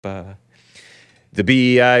The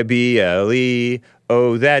Bible,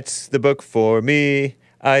 oh, that's the book for me.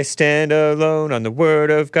 I stand alone on the word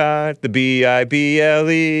of God. The Bible,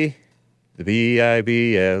 the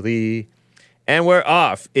Bible. And we're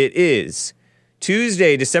off. It is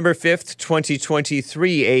Tuesday, December 5th,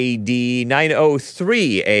 2023 AD,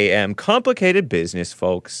 9:03 a.m. Complicated business,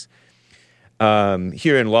 folks.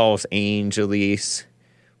 Here in Los Angeles,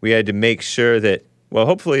 we had to make sure that, well,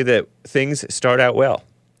 hopefully that things start out well,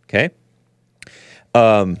 okay?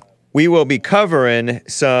 We will be covering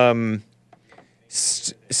some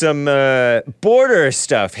border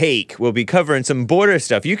stuff. Hake will be covering some border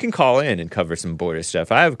stuff. You can call in and cover some border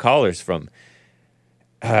stuff. I have callers from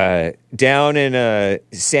down in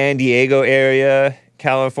San Diego area,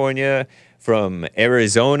 California, from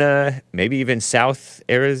Arizona, maybe even South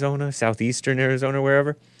Arizona, Southeastern Arizona,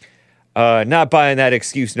 wherever. Not buying that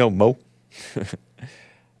excuse no mo.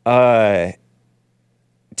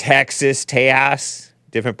 Texas, Tejas,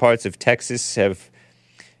 different parts of Texas have,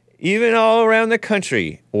 even all around the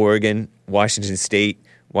country, Oregon, Washington State,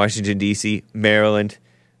 Washington, D.C., Maryland,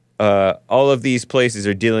 all of these places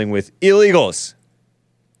are dealing with illegals,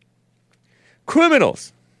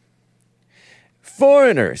 criminals,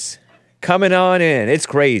 foreigners coming on in. It's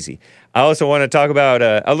crazy. I also want to talk about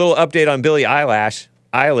a little update on Billie Eilish.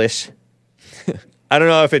 I don't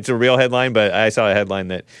know if it's a real headline, but I saw a headline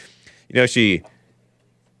that, she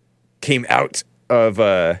came out of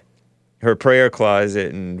her prayer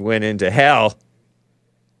closet and went into hell.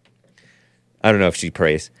 I don't know if she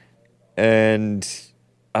prays. And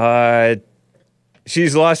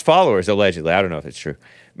she's lost followers, allegedly. I don't know if it's true.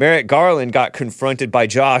 Merrick Garland got confronted by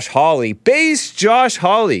Josh Hawley. Base Josh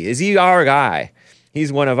Hawley. Is he our guy?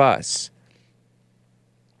 He's one of us.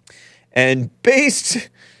 And based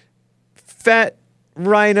fat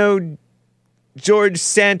rhino George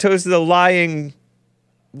Santos, the lying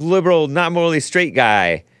liberal, not morally straight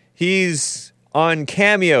guy. He's on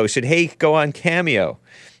Cameo. Should Hake go on Cameo?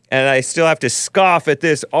 And I still have to scoff at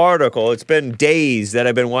this article. It's been days that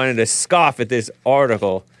I've been wanting to scoff at this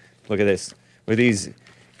article. Look at this. Where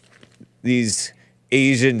these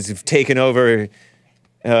Asians have taken over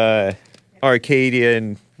Arcadia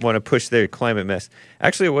and want to push their climate mess.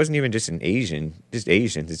 Actually, it wasn't even just Asians.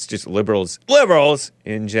 It's just liberals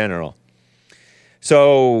in general.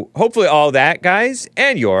 So hopefully all that, guys,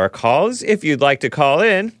 and your calls, if you'd like to call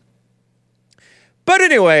in. But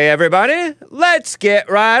anyway, everybody, let's get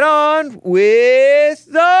right on with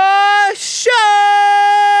the show!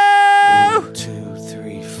 1, 2,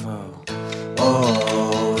 3, 4.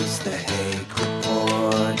 Oh, it's the Hake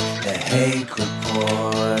Report, the Hake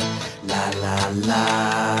Report, la la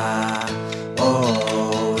la.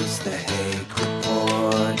 Oh, it's the Hake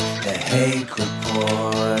Report, the Hake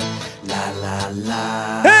Report, la la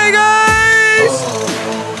la. Hey, guys!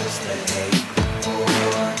 Oh, it's the Hake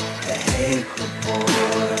Report, the Hake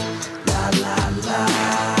Report, la la la.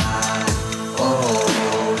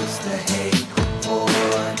 Oh, it's the Hake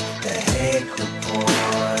Report, the Hake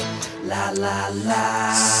Report, la la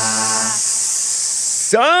la.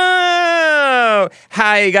 So,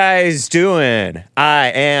 how you guys doing? I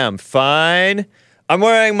am fine. I'm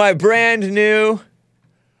wearing my brand new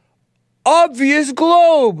Obvious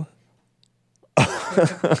Globe.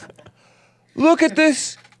 Look at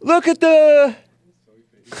this. Look at the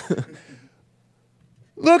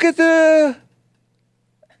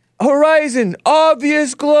horizon.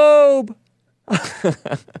 Obvious Globe.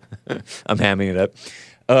 I'm hamming it up.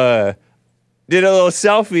 Did a little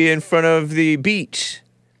selfie in front of the beach,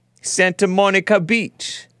 Santa Monica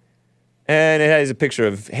Beach. And it has a picture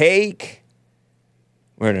of Hake,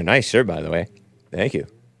 wearing a nice shirt, by the way. Thank you.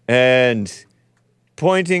 And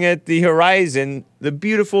pointing at the horizon, the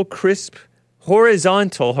beautiful, crisp,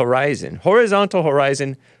 horizontal horizon. Horizontal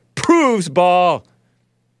horizon proves ball.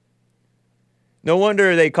 No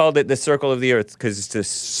wonder they called it the circle of the earth, because it's a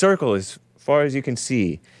circle as far as you can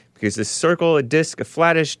see. Because the circle, a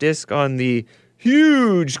flattish disc on the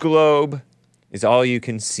huge globe is all you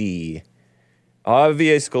can see.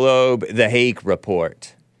 Obvious Globe, the Hake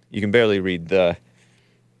Report. You can barely read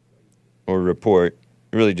or report.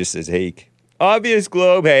 It really just says Hake. Obvious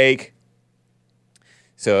Globe, Hake.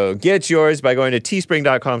 So get yours by going to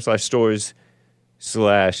teespring.com/stores/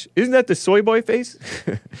 isn't that the soy boy face?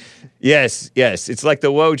 Yes. It's like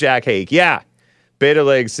the Wojak Hake. Yeah. Beta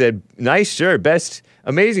Legs said, nice shirt.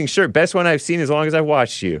 Amazing shirt. Best one I've seen as long as I've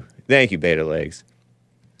watched you. Thank you, Beta Legs.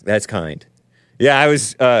 That's kind. Yeah, I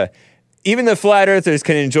was, even the flat earthers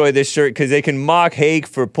can enjoy this shirt because they can mock Hake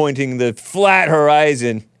for pointing the flat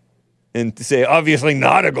horizon and say, obviously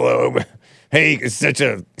not a globe. Hake is such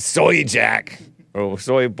a soy jack or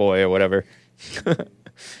soy boy or whatever.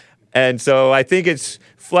 And so I think it's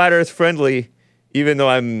flat Earth friendly, even though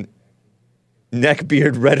I'm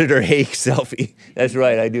neckbeard Redditor hake selfie. That's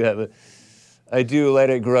right. I do let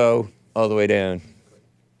it grow all the way down.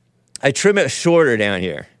 I trim it shorter down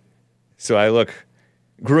here, so I look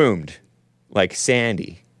groomed, like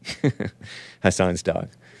Sandy, Hassan's dog.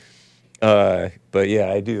 But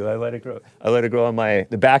yeah, I do. I let it grow. I let it grow on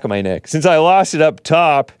the back of my neck. Since I lost it up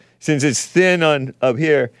top, since it's thin up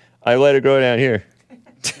here, I let it grow down here,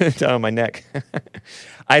 down on my neck.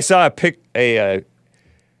 I saw a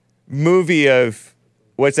movie of,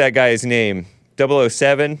 what's that guy's name?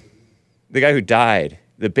 007? The guy who died.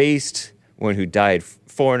 The based one who died.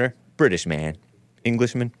 Foreigner. British man.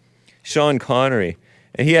 Englishman. Sean Connery.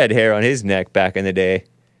 And he had hair on his neck back in the day.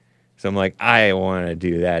 So I'm like, I want to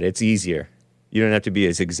do that. It's easier. You don't have to be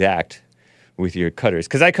as exact with your cutters.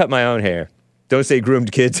 Because I cut my own hair. Don't say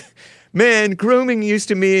groomed kids. Man, grooming used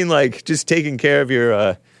to mean like just taking care of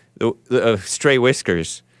your stray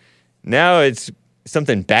whiskers. Now it's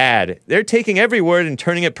something bad. They're taking every word and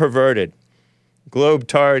turning it perverted.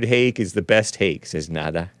 Globe-tard hake is the best hake, says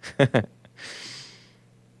Nada.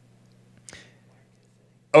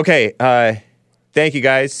 Okay, thank you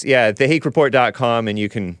guys. Yeah, thehakereport.com, and you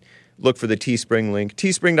can look for the Teespring link.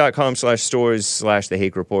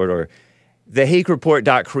 Teespring.com/stores/thehakereport or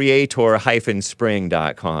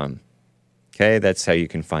thehakereport.creator-spring.com. Okay, that's how you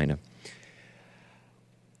can find them.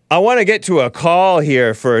 I want to get to a call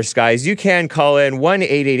here first, guys. You can call in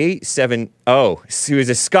 1-888-7... Oh, he was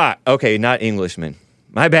a Scot. Okay, not Englishman.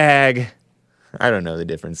 My bag. I don't know the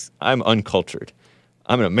difference. I'm uncultured.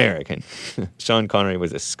 I'm an American. Sean Connery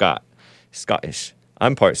was a Scottish.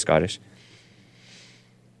 I'm part Scottish.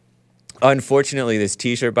 Unfortunately, this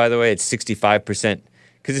T-shirt, by the way, it's 65%.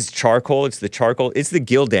 Because it's charcoal. It's the charcoal. It's the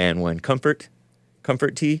Gildan one. Comfort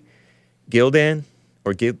tee. Gildan.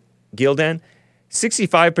 Or Gildan.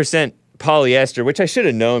 65% polyester, which I should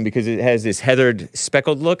have known because it has this heathered,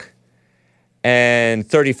 speckled look, and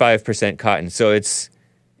 35% cotton. So it's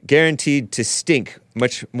guaranteed to stink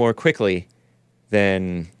much more quickly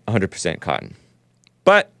than 100% cotton.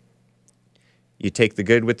 But you take the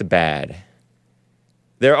good with the bad.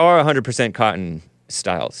 There are 100% cotton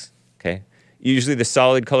styles, okay? Usually the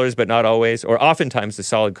solid colors, but not always, or oftentimes the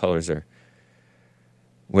solid colors are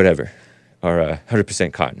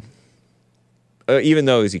 100% cotton. Even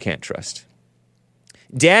those you can't trust.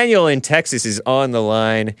 Daniel in Texas is on the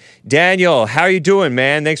line. Daniel, how are you doing,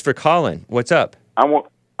 man? Thanks for calling. What's up? I'm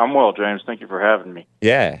well, James. Thank you for having me.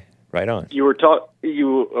 Yeah, right on. You were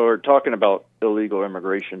talking about illegal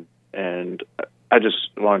immigration, and I just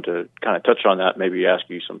wanted to kind of touch on that, maybe ask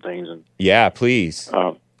you some things. And yeah, please.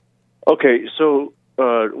 Okay, so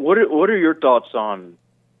what are your thoughts on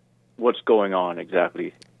what's going on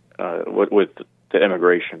exactly with the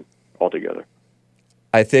immigration altogether?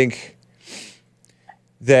 I think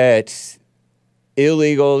that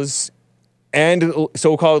illegals and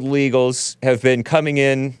so-called legals have been coming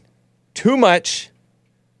in too much,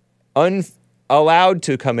 allowed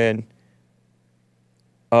to come in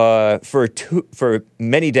for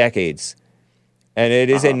many decades. And it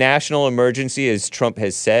is a national emergency, as Trump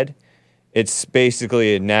has said. It's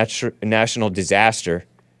basically a national disaster.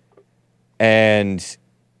 And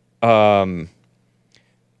so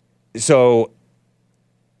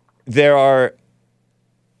they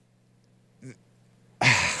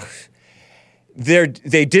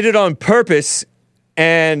did it on purpose,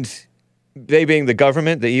 and they being the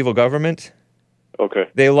government, the evil government. Okay.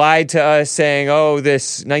 They lied to us saying, oh,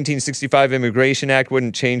 this 1965 Immigration Act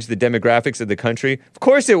wouldn't change the demographics of the country. Of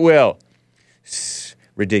course it will.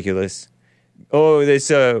 Ridiculous. Oh, this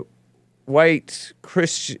white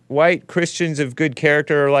Christians of good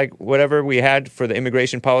character, or like whatever we had for the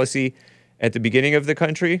immigration policy at the beginning of the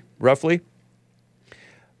country, roughly.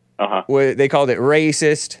 They called it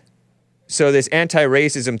racist. So this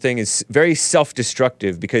anti-racism thing is very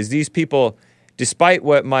self-destructive because these people, despite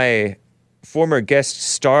what my former guest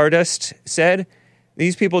Stardust said,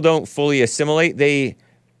 these people don't fully assimilate. They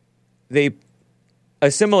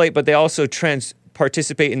assimilate, but they also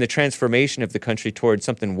participate in the transformation of the country towards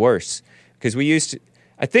something worse. Because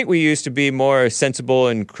I think we used to be more sensible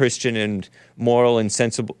and Christian and moral and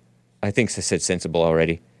sensible. I think I said sensible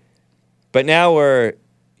already. But now we're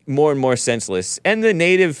more and more senseless. And the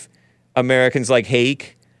Native Americans like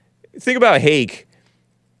Hake. Think about Hake.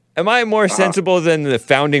 Am I more sensible than the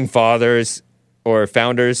founding fathers or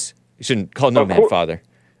founders? You shouldn't call no man father.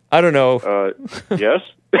 I don't know. Yes.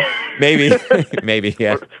 Maybe,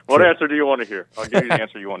 yeah. What answer do you want to hear? I'll give you the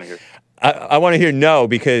answer you want to hear. I want to hear no,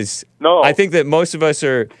 because I think that most of us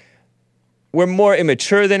we're more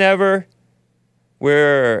immature than ever.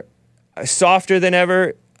 We're softer than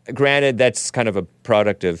ever. granted, that's kind of a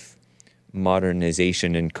product of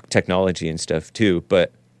modernization and technology and stuff too,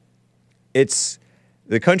 but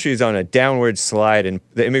the country is on a downward slide, and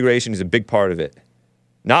the immigration is a big part of it.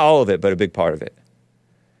 Not all of it, but a big part of it.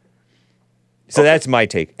 So that's my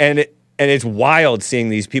take. And it's wild seeing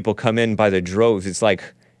these people come in by the droves. It's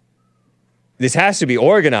like, this has to be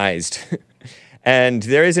organized. And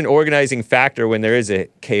there is an organizing factor when there is a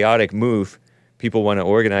chaotic move. People want to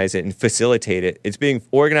organize it and facilitate it. It's being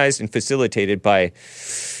organized and facilitated by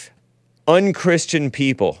unchristian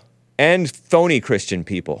people and phony Christian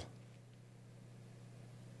people.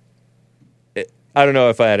 I don't know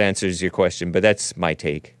if that answers your question, but that's my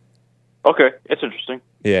take. Okay, it's interesting.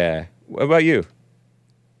 Yeah. What about you?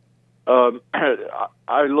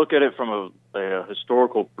 I look at it from a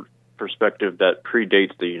historical perspective that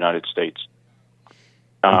predates the United States.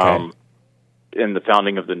 In the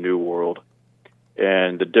founding of the New World.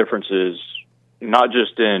 And the difference is not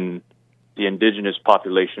just in the indigenous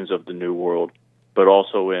populations of the New World, but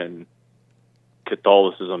also in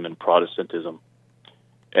Catholicism and Protestantism.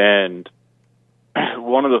 And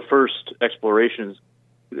one of the first explorations,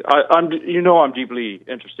 I'm deeply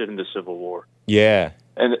interested in the Civil War. Yeah.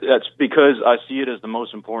 And that's because I see it as the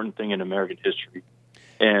most important thing in American history.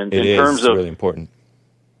 And it's really important.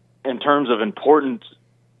 In terms of important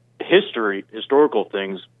historical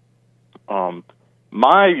things,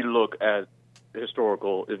 my look at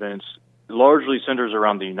historical events largely centers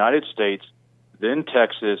around the United States, then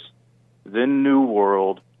Texas, then New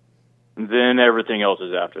World, then everything else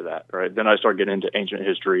is after that, right? Then I start getting into ancient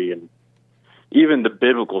history, and even the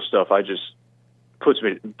biblical stuff puts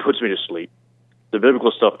me to sleep. The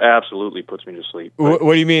biblical stuff absolutely puts me to sleep. What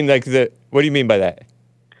do you mean? What do you mean by that?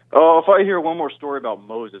 Oh, if I hear one more story about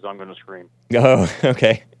Moses, I'm going to scream. Oh,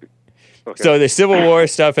 okay. So the Civil War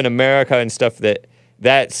stuff in America and stuff,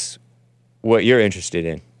 that's what you're interested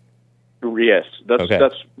in. Yes,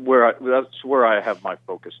 that's where I have my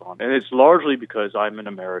focus on, and it's largely because I'm an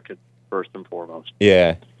American first and foremost.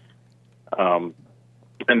 Yeah. And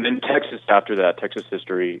then Texas after that. Texas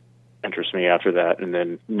history interests me after that, and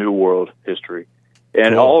then New World history,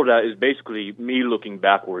 and all of that is basically me looking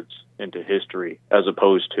backwards into history as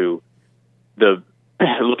opposed to the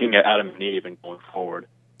looking at Adam and Eve and going forward.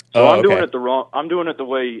 So I'm doing it I'm doing it the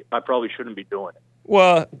way I probably shouldn't be doing it.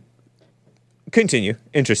 Well, continue.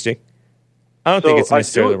 Interesting. I don't think it's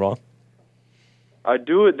necessarily wrong. I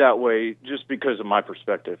do it that way just because of my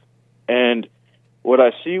perspective. And what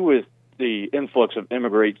I see with the influx of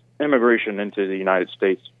immigration into the United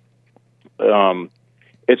States,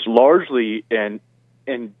 it's largely an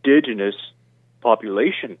indigenous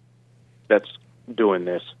population that's doing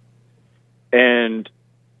this. And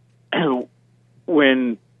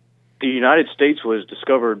when the United States was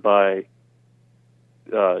discovered by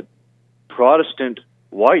Protestant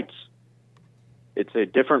whites, it's a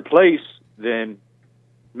different place than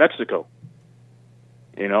Mexico.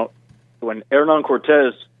 You know, when Hernan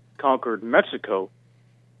Cortez conquered Mexico,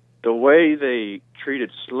 the way they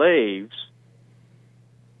treated slaves,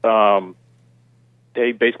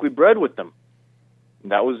 they basically bred with them.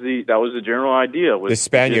 That was the general idea. The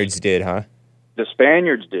Spaniards did, huh? The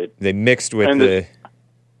Spaniards did. They mixed with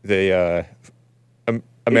the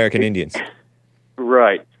American Indians.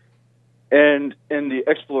 Right. And in the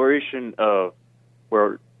exploration of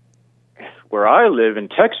where I live in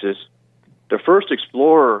Texas, the first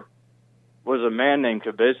explorer was a man named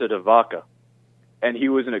Cabeza de Vaca, and he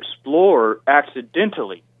was an explorer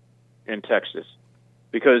accidentally in Texas,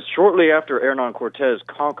 because shortly after Hernan Cortez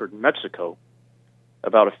conquered Mexico,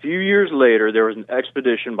 about a few years later, there was an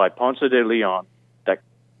expedition by Ponce de Leon that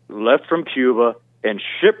left from Cuba and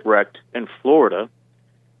shipwrecked in Florida.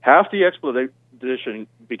 Half the expedition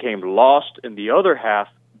became lost, and the other half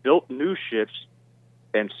built new ships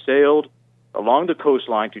and sailed along the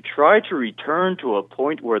coastline to try to return to a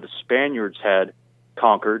point where the Spaniards had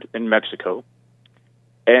conquered in Mexico.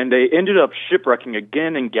 And they ended up shipwrecking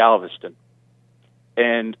again in Galveston.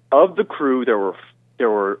 And of the crew, there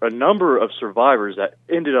were a number of survivors that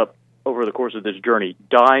ended up, over the course of this journey,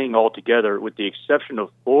 dying altogether, with the exception of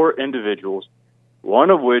 4 individuals, one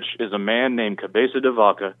of which is a man named Cabeza de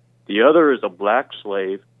Vaca, the other is a black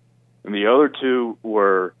slave, and the other 2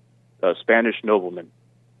 were Spanish noblemen.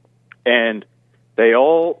 And they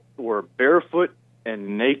all were barefoot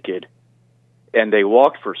and naked, and they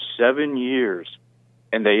walked for 7 years,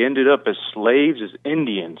 and they ended up as slaves, as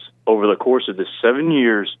Indians, over the course of the 7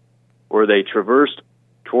 years, where they traversed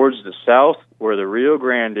towards the south, where the Rio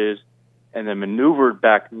Grande is, and then maneuvered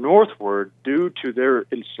back northward due to their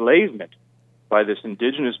enslavement by this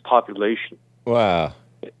indigenous population. Wow.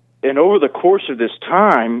 And over the course of this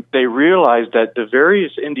time, they realized that the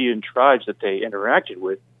various Indian tribes that they interacted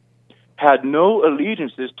with had no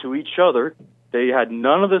allegiances to each other. They had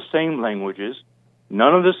none of the same languages,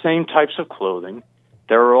 none of the same types of clothing.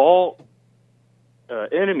 They were all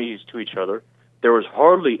enemies to each other. There was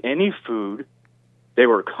hardly any food. They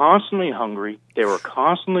were constantly hungry. They were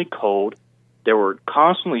constantly cold. They were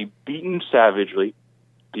constantly beaten savagely.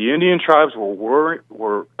 The Indian tribes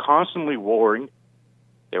were constantly warring.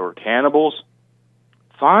 They were cannibals.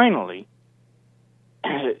 Finally,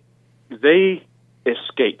 they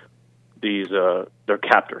escape their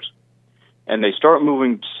captors, and they start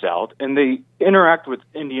moving south, and they interact with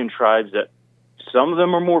Indian tribes that some of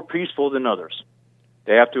them are more peaceful than others.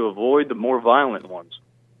 They have to avoid the more violent ones,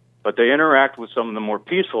 but they interact with some of the more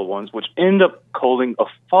peaceful ones, which end up holding a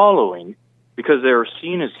following because they are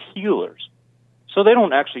seen as healers. So they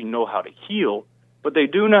don't actually know how to heal, but they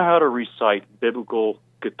do know how to recite biblical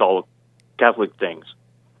Catholic things,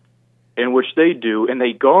 in which they do, and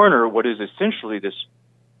they garner what is essentially this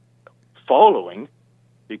following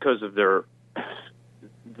because of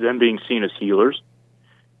them being seen as healers,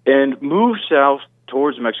 and move south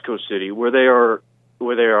towards Mexico City, where they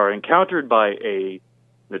are encountered by a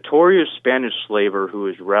notorious Spanish slaver who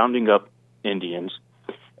is rounding up Indians,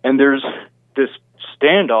 and there's this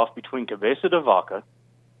standoff between Cabeza de Vaca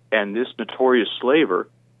and this notorious slaver,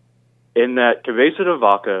 in that Cabeza de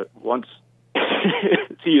Vaca, once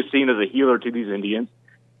he is seen as a healer to these Indians,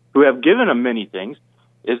 who have given him many things,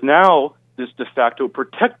 is now this de facto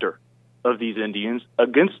protector of these Indians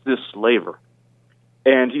against this slaver.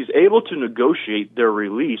 And he's able to negotiate their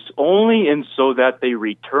release only in so that they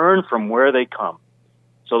return from where they come.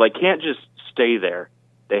 So they can't just stay there.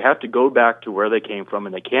 They have to go back to where they came from,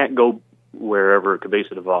 and they can't go wherever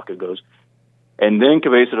Cabeza de Vaca goes. And then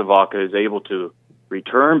Cabeza de Vaca is able to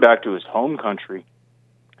return back to his home country.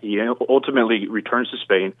 He ultimately returns to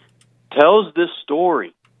Spain, tells this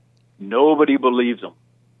story. Nobody believes him.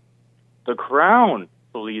 The crown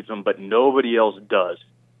believes him, but nobody else does.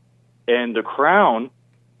 And the crown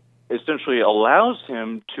essentially allows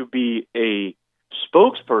him to be a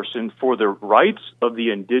spokesperson for the rights of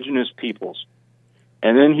the indigenous peoples.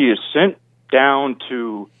 And then he is sent down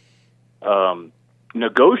to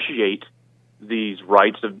negotiate these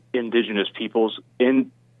rights of indigenous peoples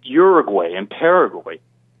in Uruguay and Paraguay,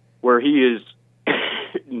 where he is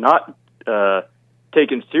not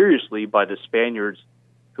taken seriously by the Spaniards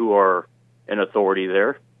who are in authority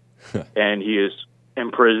there. And he is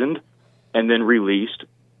imprisoned and then released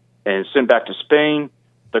and sent back to Spain.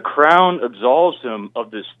 The crown absolves him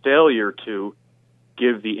of this failure to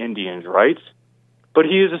give the Indians rights, but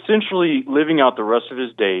he is essentially living out the rest of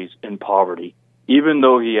his days in poverty, even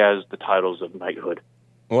though he has the titles of knighthood.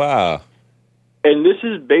 Wow. And this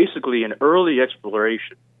is basically an early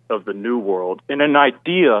exploration of the New World and an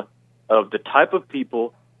idea of the type of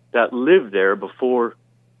people that lived there before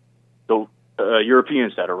the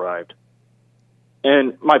Europeans had arrived.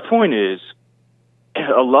 And my point is,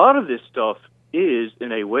 a lot of this stuff is,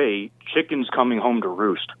 in a way, chickens coming home to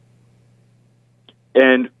roost.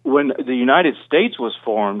 And when the United States was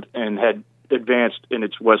formed and had advanced in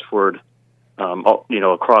its westward,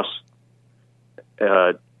 across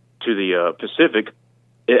to the Pacific,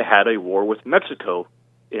 it had a war with Mexico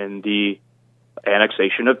in the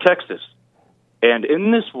annexation of Texas. And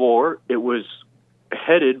in this war, it was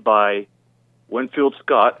headed by Winfield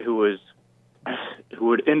Scott, who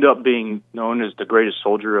would end up being known as the greatest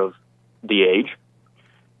soldier of the age.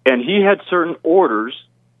 And he had certain orders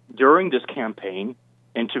during this campaign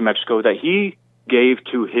into Mexico that he gave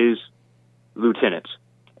to his lieutenants.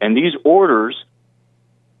 And these orders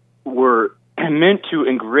were meant to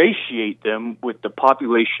ingratiate them with the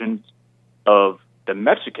population of the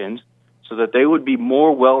Mexicans so that they would be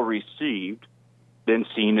more well received than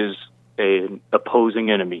seen as an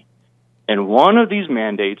opposing enemy. And one of these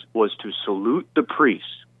mandates was to salute the priests,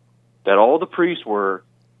 that all the priests were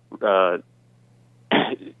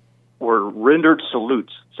rendered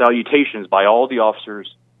salutations by all the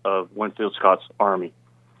officers of Winfield Scott's army.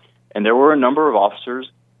 And there were a number of officers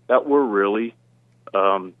that were really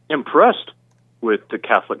impressed with the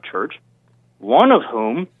Catholic Church, one of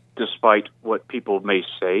whom, despite what people may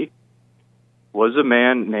say, was a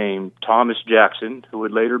man named Thomas Jackson, who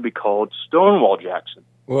would later be called Stonewall Jackson.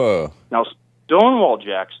 Whoa. Now, Stonewall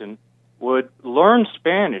Jackson would learn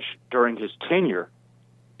Spanish during his tenure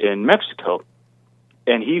in Mexico,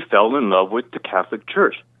 and he fell in love with the Catholic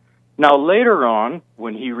Church. Now, later on,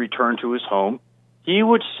 when he returned to his home, he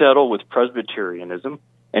would settle with Presbyterianism,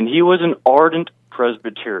 and he was an ardent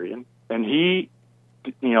Presbyterian, and he,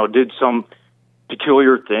 did some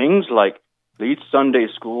peculiar things, like lead Sunday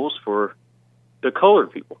schools for the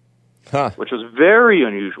colored people, Huh. which was very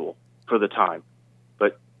unusual for the time.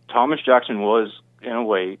 But Thomas Jackson was, in a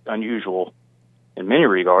way, unusual in many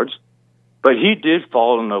regards. But he did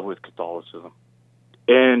fall in love with Catholicism.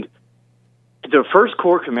 And the first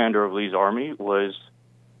corps commander of Lee's army was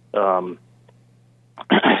James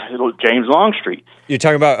Longstreet. You're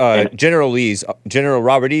talking about General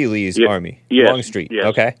Robert E. Lee's army, yes, Longstreet. Yes.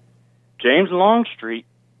 Okay. James Longstreet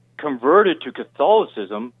converted to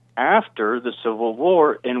Catholicism after the Civil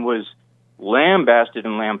War and was lambasted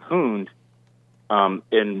and lampooned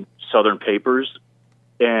in Southern papers.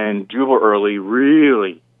 And Jubal Early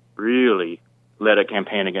really led a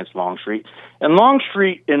campaign against Longstreet. And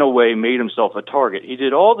Longstreet, in a way, made himself a target. He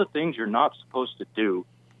did all the things you're not supposed to do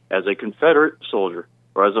as a Confederate soldier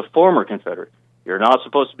or as a former Confederate. You're not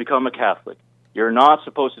supposed to become a Catholic. You're not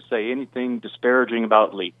supposed to say anything disparaging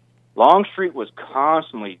about Lee. Longstreet was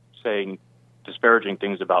constantly saying disparaging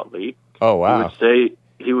things about Lee. Oh, wow. He would say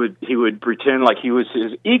he would pretend like he was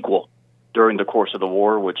his equal during the course of the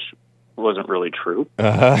war, which wasn't really true.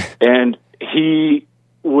 Uh-huh. And he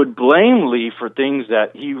would blame Lee for things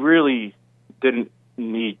that he really didn't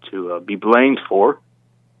need to be blamed for.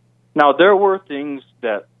 Now, there were things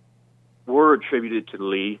that were attributed to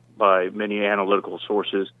Lee by many analytical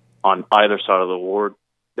sources on either side of the war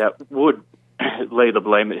that would lay the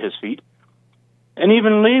blame at his feet. And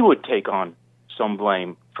even Lee would take on some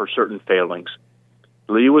blame for certain failings.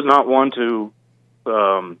 Lee was not one to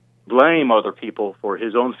blame other people for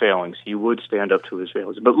his own failings. He would stand up to his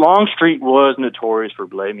failings. But Longstreet was notorious for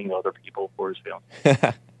blaming other people for his failings.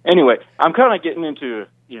 Anyway, I'm kind of getting into,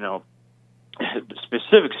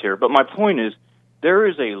 specifics here, but my point is there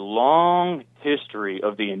is a long history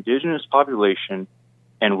of the indigenous population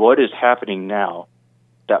and what is happening now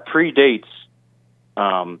that predates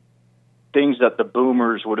things that the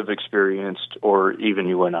boomers would have experienced, or even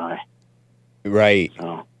you and I. Right.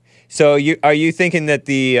 So are you thinking that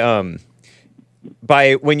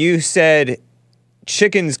when you said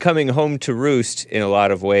chickens coming home to roost in a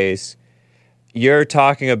lot of ways, you're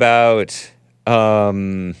talking about...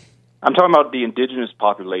 I'm talking about the indigenous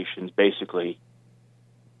populations, basically.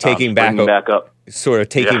 Taking back up. Sort of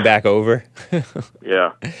taking back over?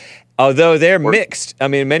 Yeah. Although they're mixed. I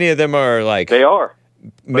mean, many of them are like... They are.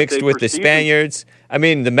 Mixed with the Spaniards. I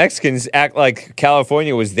mean, the Mexicans act like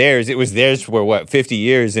California was theirs. It was theirs for, 50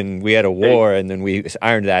 years, and we had a war, and then we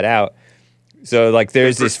ironed that out. So, like,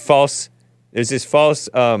 there's this false,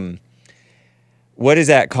 what is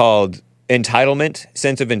that called? Sense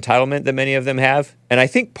of entitlement that many of them have. And I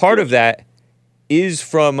think part of that is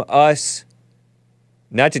from us,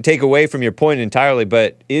 not to take away from your point entirely,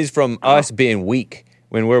 but is from us being weak.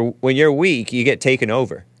 When you're weak, you get taken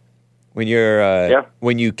over. When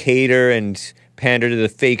when you cater and pander to the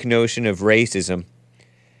fake notion of racism,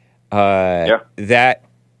 that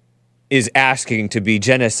is asking to be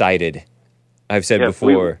genocided. I've said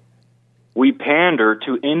before. We pander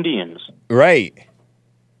to Indians. Right.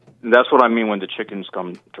 And that's what I mean when the chickens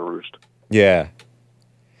come to roost. Yeah.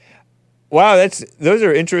 Wow, those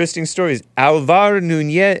are interesting stories. Alvaro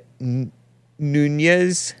Nunez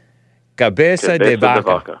Cabeza de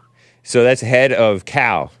Vaca. So that's head of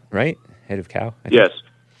cow, right? Head of cow? Yes.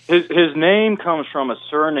 His name comes from a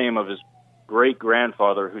surname of his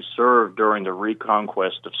great-grandfather who served during the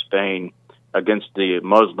reconquest of Spain against the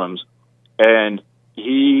Muslims. And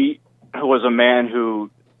he was a man who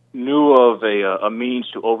knew of a means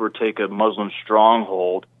to overtake a Muslim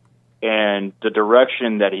stronghold, and the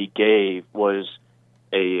direction that he gave was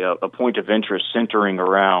a point of interest centering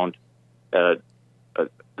around the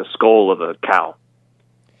skull of a cow.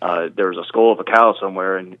 There was a skull of a cow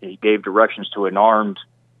somewhere, and he gave directions to an armed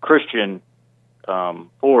Christian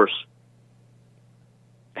force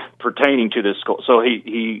pertaining to this skull. So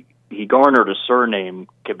he garnered a surname,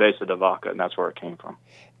 Cabeza de Vaca, and that's where it came from.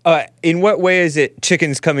 In what way is it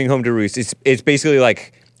chickens coming home to roost? It's basically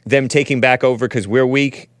like them taking back over because we're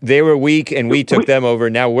weak. They were weak, and we took them over.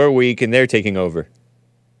 Now we're weak, and they're taking over.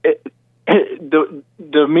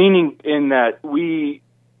 The meaning in that we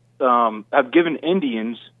have given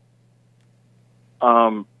Indians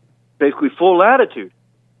basically full latitude.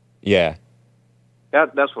 Yeah.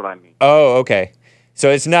 That's what I mean. Oh, okay. So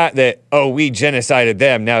it's not that, we genocided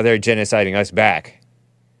them, now they're genociding us back.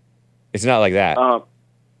 It's not like that.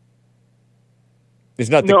 It's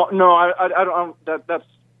not. No, I don't.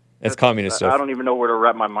 That's communist stuff. I don't even know where to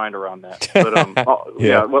wrap my mind around that. But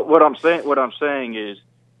yeah. What I'm saying is,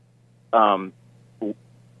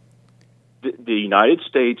 the United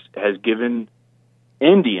States has given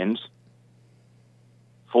Indians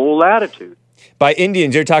full latitude. By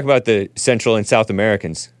Indians, you're talking about the Central and South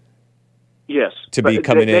Americans. Yes. To be But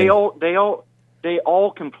coming they in. They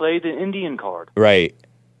all can play the Indian card. Right.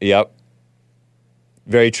 Yep.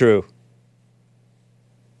 Very true.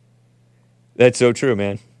 That's so true,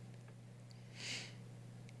 man.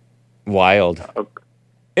 Wild.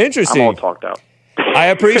 Interesting. I'm all talked out. I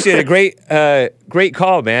appreciate it. Great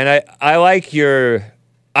call, man. I like your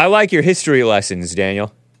history lessons,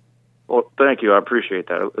 Daniel. Well, thank you. I appreciate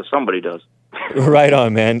that. Somebody does. Right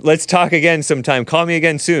on, man. Let's talk again sometime. Call me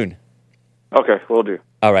again soon. Okay, we'll do.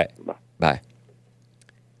 All right. Bye. Bye.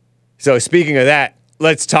 So speaking of that,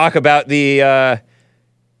 let's talk about the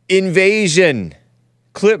invasion.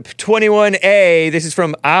 Clip 21A. This is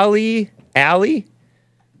from Ali. Ali?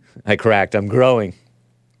 I cracked. I'm growing.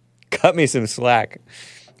 Cut me some slack.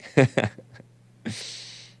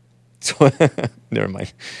 Never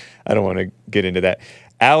mind. I don't want to get into that.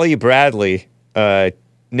 Ali Bradley,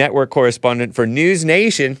 network correspondent for News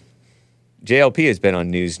Nation. JLP has been on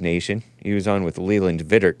News Nation. He was on with Leland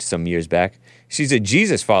Vittert some years back. She's a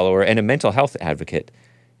Jesus follower and a mental health advocate.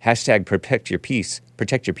 Hashtag protect your peace.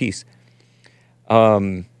 Protect your peace.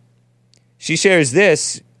 She shares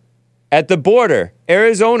this. At the border,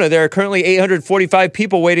 Arizona, there are currently 845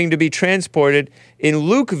 people waiting to be transported in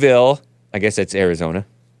Lukeville. I guess that's Arizona.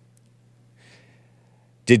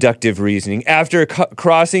 Deductive reasoning. After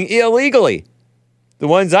crossing illegally. The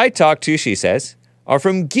ones I talked to, she says, are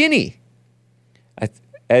from Guinea.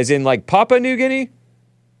 As in like Papua New Guinea?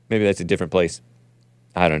 Maybe that's a different place.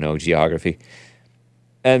 I don't know, geography.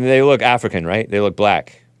 And they look African, right? They look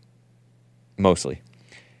black. Mostly.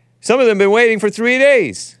 Some of them have been waiting for 3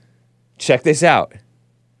 days. Check this out.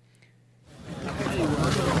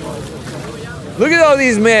 Look at all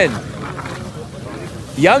these men.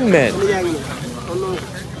 Young men.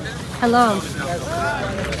 Hello.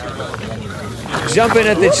 Jumping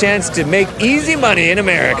at the chance to make easy money in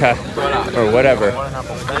America. Or whatever.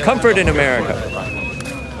 Comfort in America.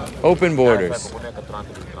 Open borders.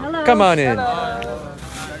 Hello. Come on in.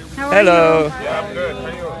 How are Hello.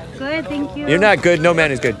 you? Good, thank you. You're not good. No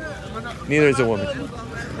man is good. Neither is a woman.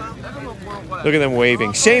 Look at them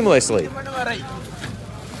waving shamelessly.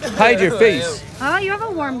 Hide your face. Oh, you have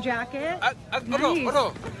a warm jacket. Nice.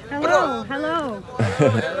 Hello, hello.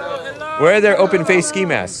 Where are their open face ski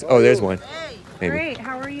masks? Oh, there's one. Maybe. Great,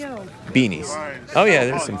 how are you? Beanies. Oh yeah,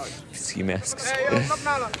 there's some ski masks. I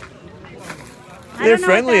They're don't know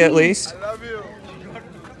friendly what that at least.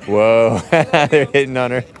 Whoa, they're hitting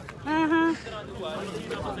on her. Uh-huh.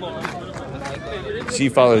 She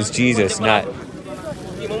follows Jesus, not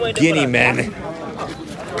Guinea men.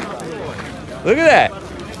 Look at that.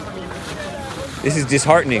 This is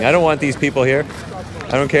disheartening. I don't want these people here.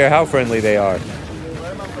 I don't care how friendly they are.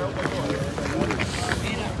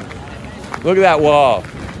 Look at that wall.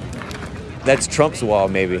 That's Trump's wall,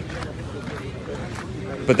 maybe.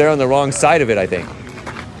 But they're on the wrong side of it, I think.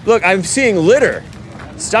 Look, I'm seeing litter.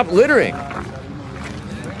 Stop littering.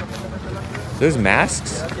 Those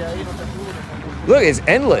masks? Look, it's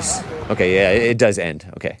endless. Okay, yeah, it does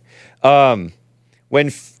end. Okay. When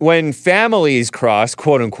families cross,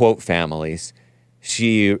 quote unquote families,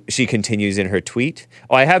 she continues in her tweet.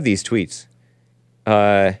 Oh, I have these tweets.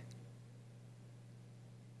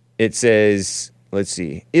 It says, let's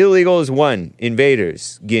see, illegals 1,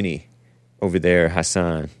 invaders, Guinea, over there,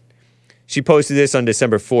 Hassan. She posted this on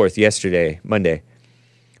December 4th, yesterday, Monday.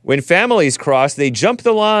 When families cross, they jump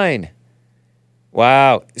the line.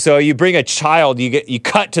 Wow. So you bring a child, you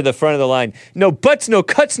cut to the front of the line. No butts, no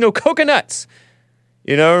cuts, no coconuts.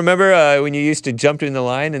 You know, remember when you used to jump in the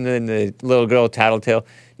line and then the little girl tattletale?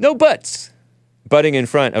 No butts. Butting in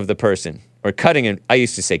front of the person. Or cutting in. I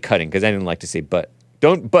used to say cutting because I didn't like to say butt.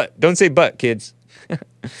 Don't say butt, kids.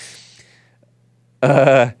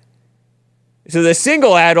 So the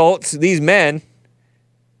single adults, these men,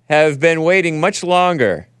 have been waiting much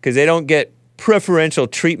longer because they don't get preferential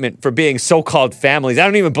treatment for being so-called families. I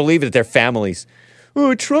don't even believe that they're families.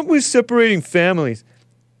 Oh, Trump was separating families.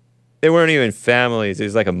 They weren't even families. It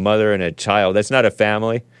was like a mother and a child. That's not a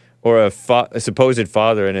family. Or a supposed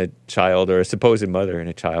father and a child, or a supposed mother and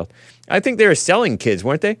a child. I think they were selling kids,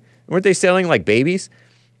 weren't they? Weren't they selling like babies?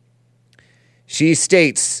 She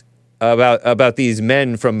states about these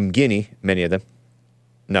men from Guinea, many of them,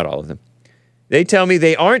 not all of them. They tell me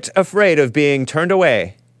they aren't afraid of being turned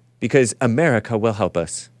away because America will help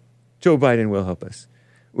us. Joe Biden will help us.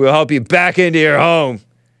 We'll help you back into your home.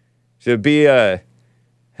 So be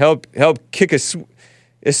help kick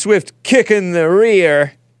a swift kick in the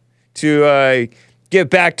rear to get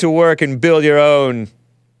back to work and build your own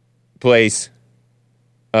place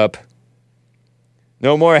up.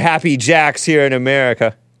 No more Happy Jacks here in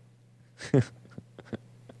America.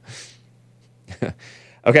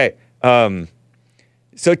 Okay,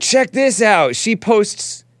 So check this out. She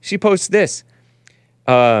posts this.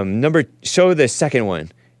 Show the second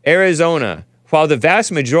one. Arizona. While the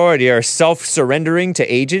vast majority are self-surrendering to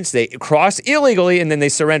agents, they cross illegally and then they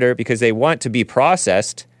surrender because they want to be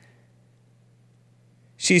processed.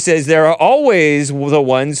 She says there are always the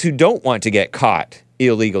ones who don't want to get caught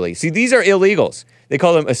illegally. See, these are illegals. They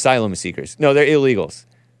call them asylum seekers. No, they're illegals.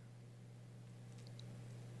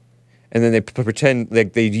 And then they pretend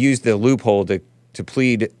like they use the loophole to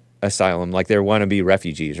plead asylum, like they're wannabe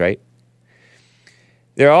refugees, right?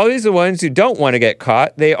 They're always the ones who don't want to get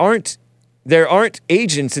caught. There aren't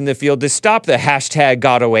agents in the field to stop the hashtag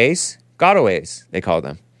gotaways. Gotaways, they call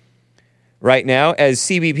them. Right now, as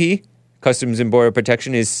CBP, Customs and Border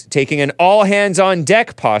Protection, is taking an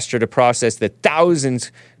all-hands-on-deck posture to process the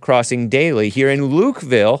thousands crossing daily here in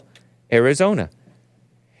Lukeville, Arizona.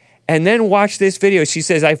 And then watch this video. She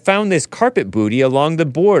says, I found this carpet booty along the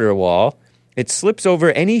border wall. It slips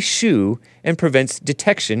over any shoe and prevents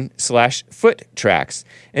detection/foot tracks.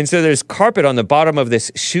 And so there's carpet on the bottom of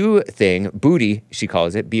this shoe thing, booty, she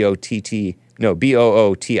calls it, B-O-O-T-I-E.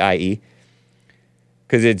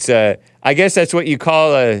 Because it's, I guess that's what you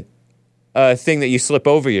call a thing that you slip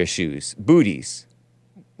over your shoes. Booties.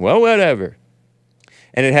 Well, whatever.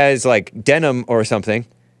 And it has like denim or something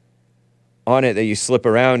on it that you slip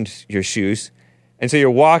around your shoes. And so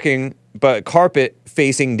you're walking, but carpet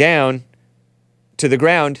facing down to the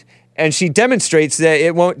ground, and she demonstrates that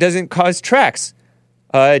it doesn't cause tracks.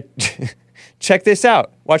 Check this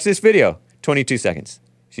out. Watch this video. 22 seconds.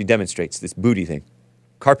 She demonstrates this booty thing.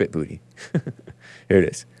 Carpet booty. Here it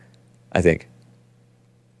is. I think.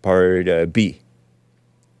 Part B.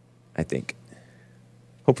 I think.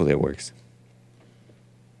 Hopefully it works.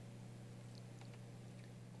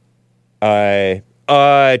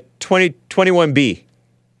 21B.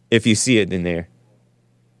 If you see it in there.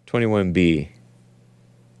 21B.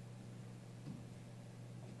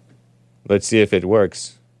 Let's see if it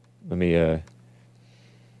works. Let me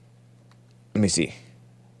see.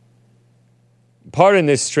 Pardon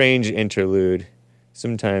this strange interlude.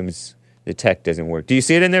 Sometimes the tech doesn't work. Do you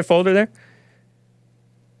see it in their folder there?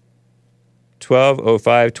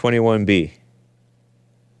 120521B.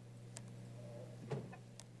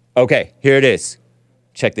 Okay, here it is.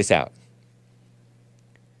 Check this out.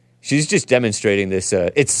 She's just demonstrating this.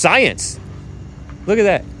 It's science. Look at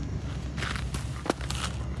that.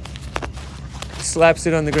 Slaps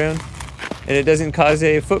it on the ground, and it doesn't cause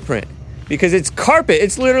a footprint because it's carpet.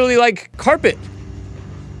 It's literally like carpet.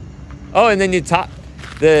 Oh, and then you top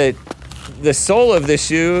the sole of the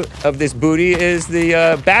shoe of this booty is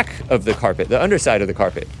the back of the carpet, the underside of the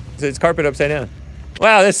carpet. So it's carpet upside down.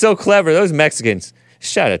 Wow, that's so clever. Those Mexicans,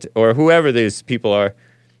 shout out to, or whoever these people are.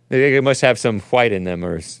 They must have some white in them,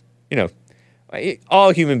 or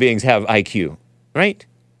all human beings have IQ, right?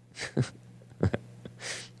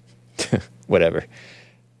 Whatever.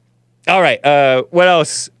 All right. What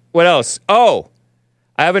else? Oh,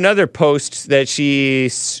 I have another post that she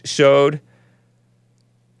showed.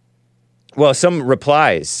 Well, some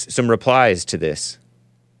replies to this.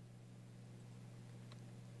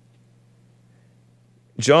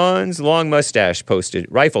 John's long mustache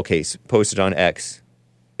rifle case posted on X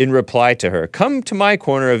in reply to her. Come to my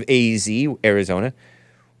corner of AZ, Arizona,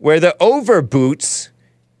 where the overboots,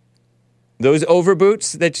 those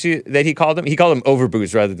overboots that he called them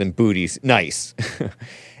overboots rather than booties. Nice.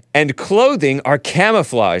 And clothing are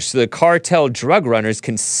camouflaged so the cartel drug runners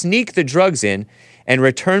can sneak the drugs in and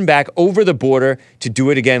return back over the border to do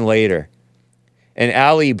it again later. And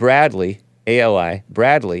Ali Bradley, A-L-I,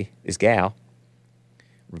 Bradley, is gal,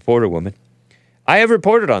 reporter woman. I have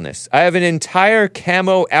reported on this. I have an entire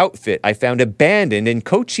camo outfit I found abandoned in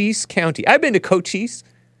Cochise County. I've been to Cochise.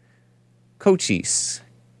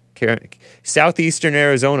 Southeastern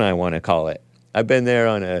Arizona, I want to call it. I've been there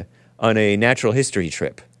on a natural history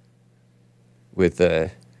trip with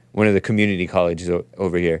one of the community colleges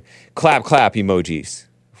over here. Clap, clap emojis.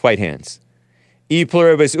 White hands. E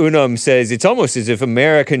pluribus unum says, it's almost as if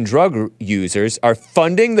American drug users are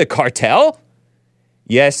funding the cartel?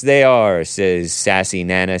 Yes, they are, says Sassy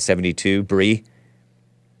Nana 72, Bree.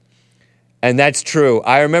 And that's true.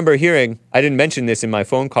 I remember hearing, I didn't mention this in my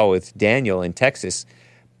phone call with Daniel in Texas,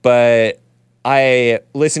 but I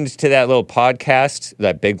listened to that little podcast,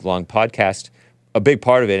 that big, long podcast, a big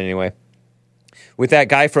part of it anyway, with that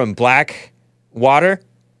guy from Blackwater,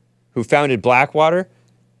 who founded Blackwater,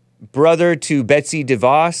 brother to Betsy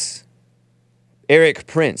DeVos, Eric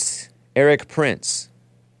Prince.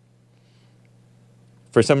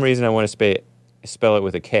 For some reason, I want to spell it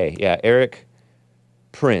with a K. Yeah, Eric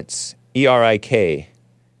Prince, E-R-I-K,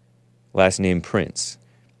 last name Prince.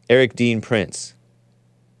 Eric Dean Prince,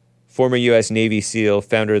 former U.S. Navy SEAL,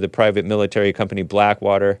 founder of the private military company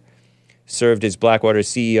Blackwater, served as Blackwater's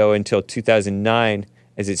CEO until 2009,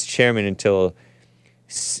 as its chairman until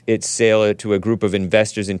its sale to a group of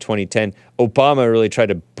investors in 2010. Obama really tried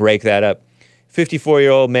to break that up.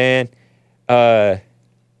 54-year-old man,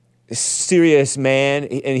 serious man,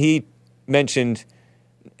 and he mentioned,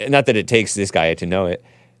 not that it takes this guy to know it,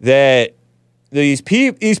 that these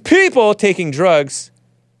people taking drugs,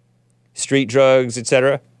 street drugs,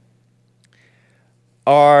 etc.,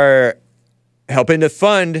 are helping to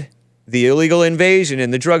fund the illegal invasion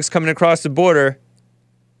and the drugs coming across the border.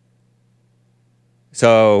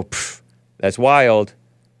 So, that's wild.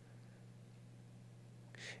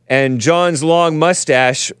 And John's long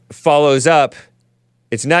mustache follows up.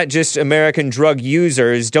 It's not just American drug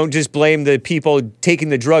users. Don't just blame the people taking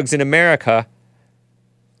the drugs in America,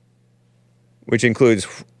 which includes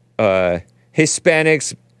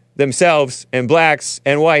Hispanics themselves and blacks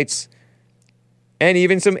and whites and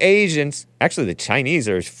even some Asians. Actually, the Chinese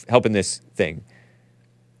are helping this thing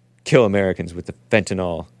kill Americans with the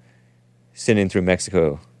fentanyl sending through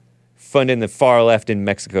Mexico. Funding the far left in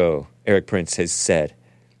Mexico, Eric Prince has said.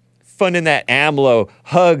 Funding that AMLO,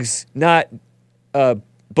 hugs, not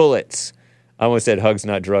bullets. I almost said hugs,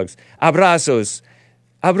 not drugs. Abrazos,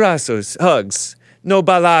 hugs. No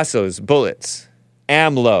balazos, bullets.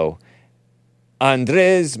 AMLO.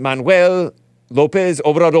 Andrés Manuel López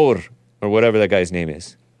Obrador, or whatever that guy's name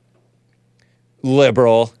is.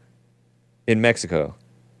 Liberal in Mexico.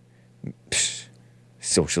 Psh,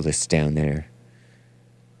 socialists down there.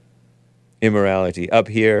 Immorality up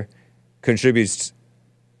here contributes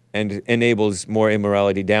and enables more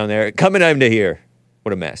immorality down there. Coming into here.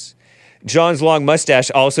 What a mess. John's long mustache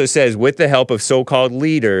also says, with the help of so-called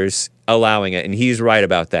leaders allowing it. And he's right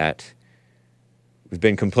about that. We've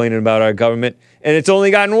been complaining about our government, and it's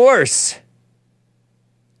only gotten worse.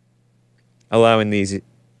 Allowing these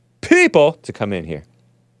people to come in here.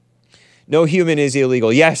 No human is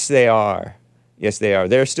illegal. Yes, they are. Yes, they are.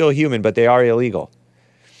 They're still human, but they are illegal.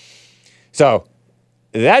 So,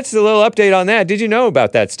 that's a little update on that. Did you know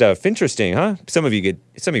about that stuff? Interesting, huh? Some of you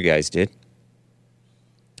guys did.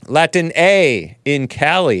 Latin A in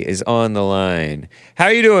Cali is on the line. How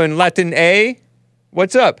are you doing, Latin A?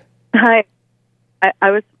 What's up? Hi.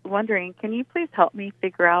 I was wondering, can you please help me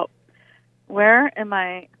figure out where am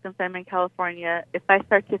I, since I'm in California, if I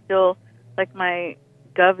start to feel like my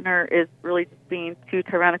governor is really just being too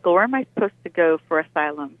tyrannical, where am I supposed to go for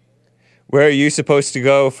asylum? Where are you supposed to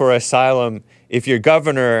go for asylum if your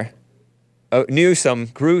governor,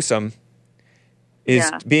 Newsom,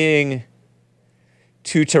 is being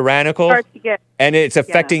too tyrannical, and it's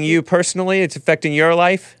affecting you personally? It's affecting your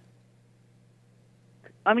life?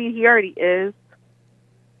 I mean, he already is.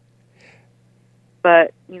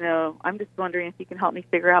 But, I'm just wondering if you can help me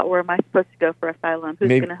figure out where am I supposed to go for asylum? Who's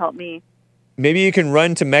going to help me? Maybe you can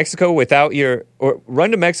run to Mexico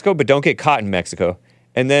run to Mexico, but don't get caught in Mexico.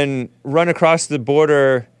 And then run across the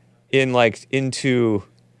border into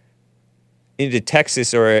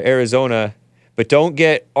Texas or Arizona, but don't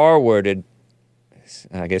get R-worded.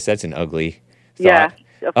 I guess that's an ugly thought. Yeah,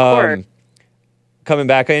 of course. Coming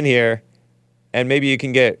back in here, and maybe you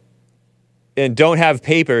can and don't have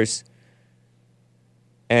papers,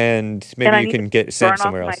 and maybe you can get sent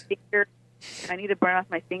somewhere else. I need to burn off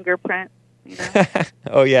my fingerprint.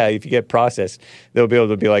 Oh yeah, if you get processed, they'll be able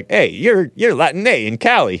to be like, "Hey, you're Latin A in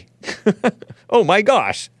Cali." Oh my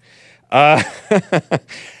gosh. Yeah.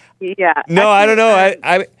 No, I don't know.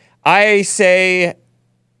 I say,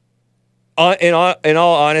 in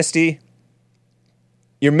all honesty,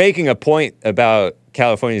 you're making a point about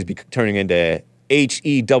Californians turning into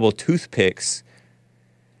HE double toothpicks,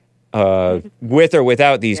 with or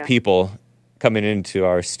without these people coming into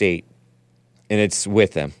our state, and it's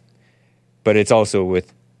with them. But it's also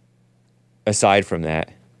aside from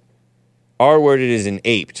that, R-worded is an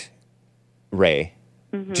aped, Ray,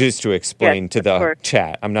 just to explain to the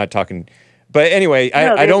chat. I'm not talking, but anyway,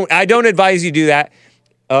 I don't advise you do that.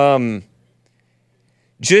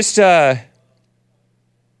 Just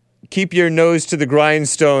keep your nose to the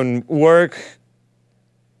grindstone, work,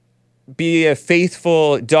 be a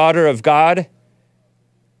faithful daughter of God,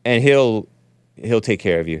 and he'll take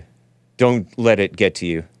care of you. Don't let it get to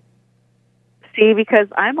you. See, because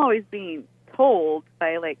I'm always being told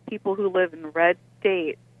by people who live in red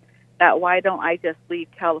states that why don't I just leave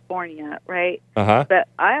California, right? But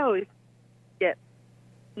I always get,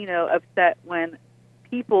 upset when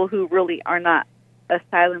people who really are not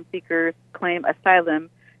asylum seekers claim asylum,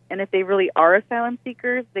 and if they really are asylum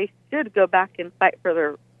seekers, they should go back and fight for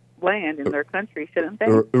their land in their country, shouldn't they?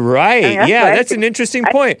 Right. I mean, That's an interesting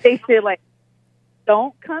point. They should, like,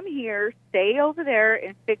 don't come here, stay over there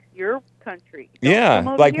and fix your country. Don't come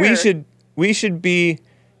over like here. we should be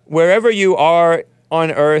wherever you are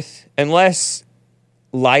on earth, unless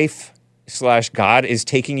life/God is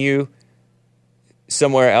taking you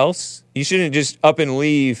somewhere else. You shouldn't just up and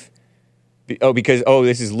leave because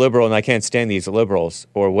this is liberal and I can't stand these liberals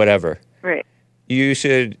or whatever. Right. You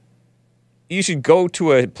should go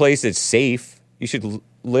to a place that's safe. You should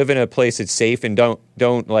live in a place that's safe and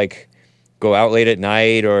don't like go out late at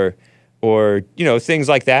night or things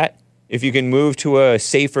like that. If you can move to a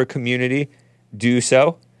safer community, do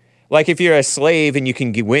so. Like if you're a slave and you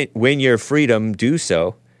can win your freedom, do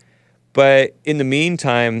so. But in the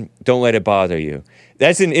meantime, don't let it bother you.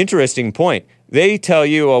 That's an interesting point. They tell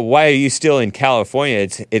you, why are you still in California?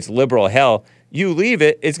 It's liberal hell. You leave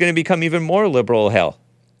it, it's going to become even more liberal hell.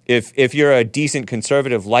 If you're a decent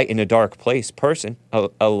conservative light in a dark place person,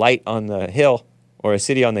 a light on the hill or a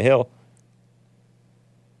city on the hill.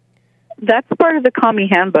 That's part of the commie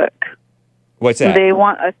handbook. What's that? They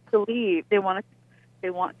want us to leave. They want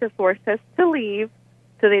to force us to leave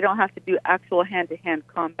so they don't have to do actual hand-to-hand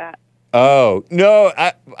combat. Oh, no,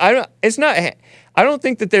 I don't. It's not. I don't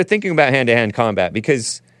think that they're thinking about hand-to-hand combat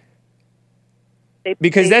because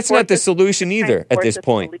that's not the solution either at this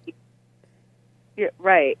point. Yeah,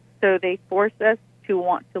 right. So they force us to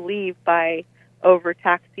want to leave by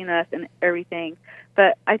overtaxing us and everything.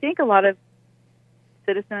 But I think a lot of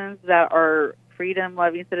citizens that are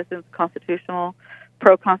freedom-loving citizens, constitutional,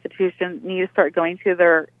 pro-constitution, need to start going to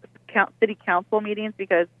their city council meetings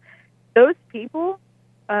because those people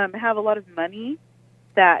have a lot of money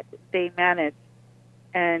that they manage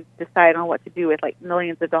and decide on what to do with, like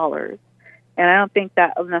millions of dollars. And I don't think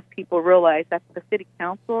that enough people realize that the city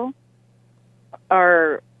council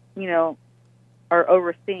are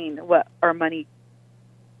overseeing what our money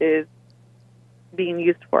is being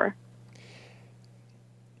used for.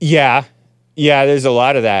 Yeah, there's a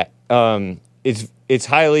lot of that. It's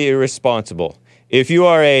highly irresponsible. If you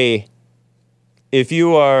are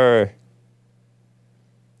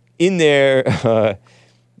in there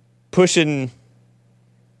pushing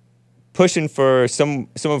for some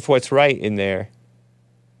of what's right in there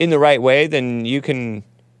in the right way, then you can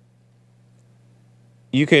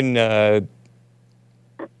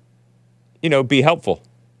be helpful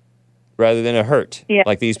rather than a hurt,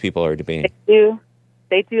 like these people are debating.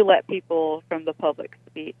 They do let people from the public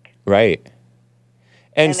speak. Right.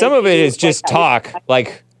 And some of it is just talk,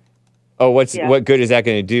 like, what good is that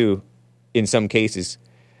going to do in some cases?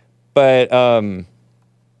 But well,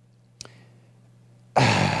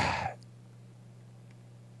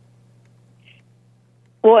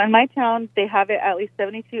 in my town, they have it at least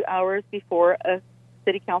 72 hours before a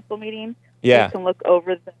city council meeting. Yeah. You can look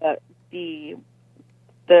over the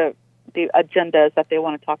agendas that they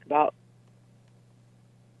want to talk about.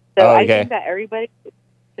 So I think that everybody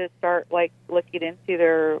should start looking into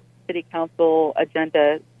their city council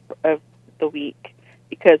agenda of the week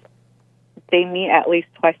because they meet at least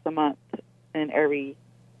twice a month in every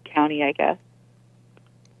county, I guess.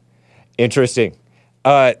 Interesting.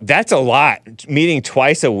 That's a lot. Meeting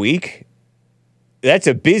twice a week? That's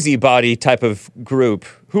a busybody type of group.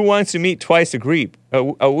 Who wants to meet twice a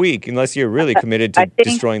week unless you're really committed to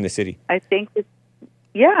destroying the city? I think it's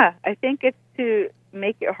to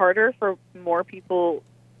make it harder for more people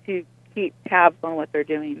to keep tabs on what they're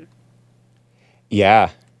doing.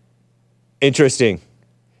 Yeah. Interesting.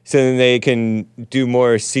 So then they can do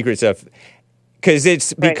more secret stuff. Because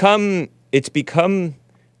it's become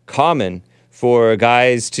common for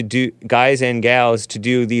guys and gals to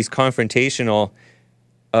do these confrontational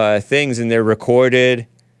things, and they're recorded.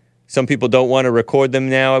 Some people don't want to record them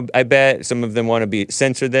now, I bet. Some of them want to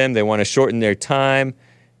censor them. They want to shorten their time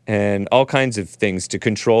and all kinds of things to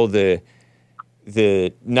control the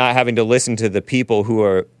not having to listen to the people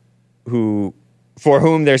for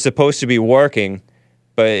whom they're supposed to be working,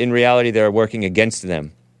 but in reality they're working against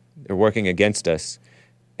them. They're working against us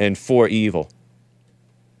and for evil.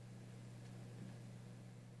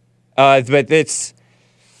 But it's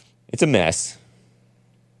a mess.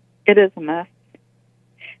 It is a mess.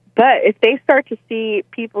 But if they start to see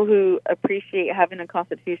people who appreciate having a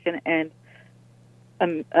constitution and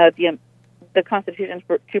the Constitution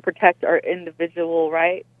to protect our individual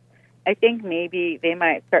rights, I think maybe they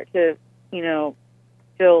might start to,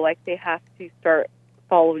 feel like they have to start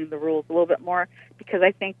following the rules a little bit more, because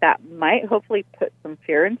I think that might hopefully put some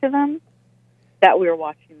fear into them that we're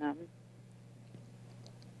watching them.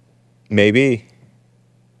 Maybe.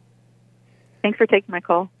 Thanks for taking my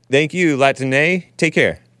call. Thank you, Latine. Take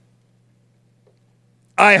care.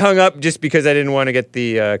 I hung up just because I didn't want to get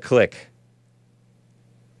the click.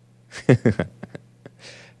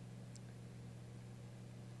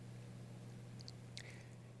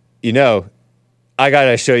 You know, I got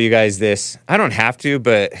to show you guys this. I don't have to,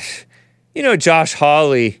 but, you know, Josh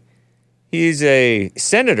Hawley, he's a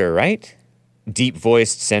senator, right?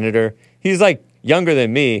 Deep-voiced senator. He's, like, younger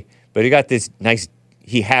than me, but he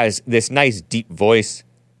has this nice deep voice.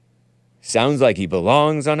 Sounds like he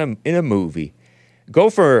belongs in a movie.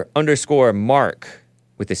 Gopher _ Mark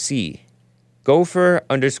with a C. Gopher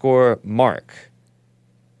 _ Mark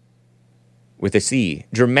with a C.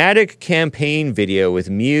 Dramatic campaign video with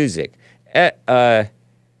music.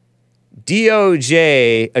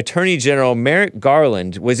 DOJ Attorney General Merrick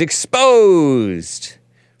Garland was exposed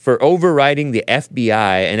for overriding the FBI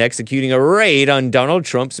and executing a raid on Donald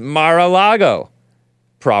Trump's Mar-a-Lago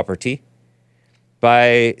property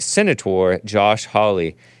by Senator Josh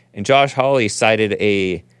Hawley. And Josh Hawley cited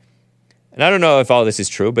and I don't know if all this is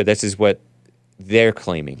true, but this is what they're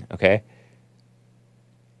claiming, okay?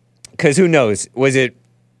 Because who knows?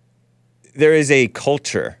 There is a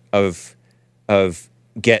culture of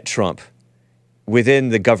get Trump within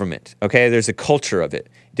the government, okay? There's a culture of it.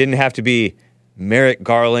 It didn't have to be Merrick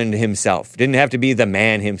Garland himself. It didn't have to be the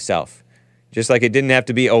man himself. Just like it didn't have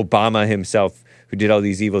to be Obama himself who did all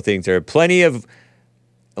these evil things. There are plenty of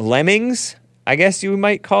lemmings, I guess you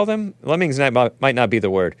might call them. Lemmings might not be the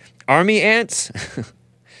word. Army ants,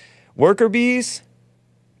 worker bees,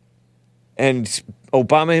 and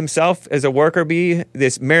Obama himself as a worker bee,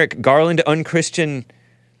 this Merrick Garland unchristian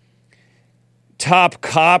top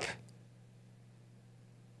cop,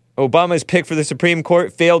 Obama's pick for the Supreme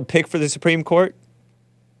Court, failed pick for the Supreme Court.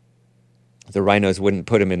 The rhinos wouldn't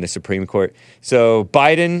put him in the Supreme Court. So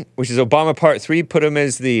Biden, which is Obama Part 3, put him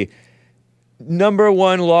as the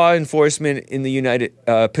 #1 law enforcement in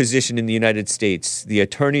the position in the United States, the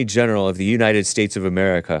Attorney General of the United States of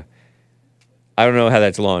America. I don't know how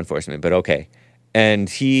that's law enforcement, but okay. And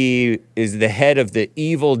he is the head of the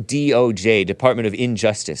evil DOJ, Department of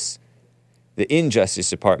Injustice, the Injustice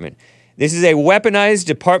Department. This is a weaponized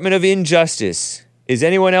Department of Injustice. Is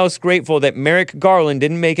anyone else grateful that Merrick Garland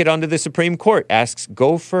didn't make it onto the Supreme Court? Asks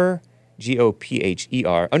Gopher, Gopher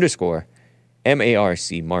 _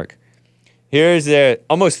 MARC, Mark. Here's the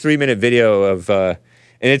almost 3-minute video of, and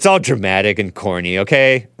it's all dramatic and corny,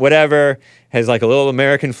 okay? Whatever. Has like a little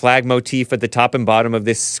American flag motif at the top and bottom of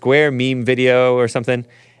this square meme video or something.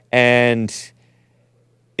 And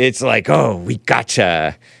it's like, oh, we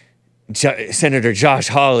gotcha. Senator Josh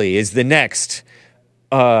Hawley is the next.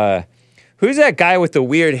 Who's that guy with the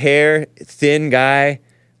weird hair? Thin guy,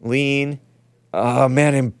 lean. Oh,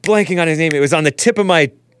 man, I'm blanking on his name. It was on the tip of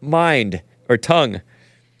my mind or tongue.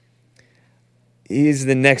 He's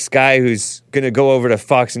the next guy who's going to go over to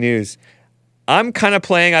Fox News. I'm kind of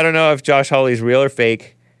playing, I don't know if Josh Hawley's real or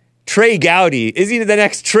fake. Trey Gowdy. Is he the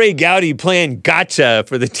next Trey Gowdy playing gotcha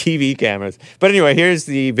for the TV cameras? But anyway, here's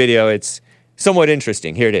the video. It's somewhat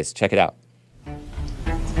interesting. Here it is. Check it out.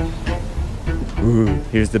 Ooh,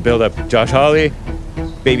 here's the build-up. Josh Hawley,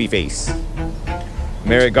 babyface.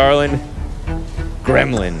 Merrick Garland,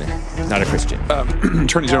 gremlin, not a Christian.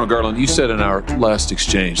 Attorney General Garland, you said in our last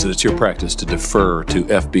exchange that it's your practice to defer to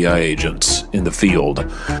FBI agents in the field.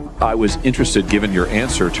 I was interested, given your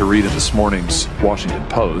answer, to read in this morning's Washington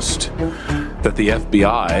Post that the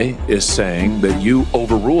FBI is saying that you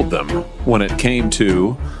overruled them when it came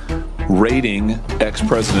to raiding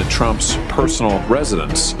ex-President Trump's personal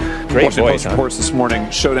residence. Great Washington voice, Post reports this morning,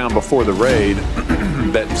 showdown before the raid,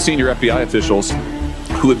 that senior FBI officials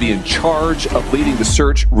who would be in charge of leading the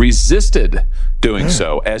search resisted doing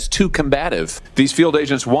so as too combative. These field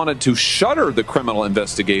agents wanted to shutter the criminal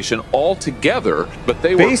investigation altogether, but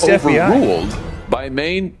they were overruled by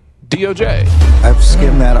Maine DOJ. I've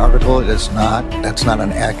skimmed that article. That's not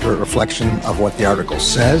an accurate reflection of what the article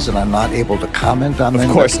says, and I'm not able to comment on the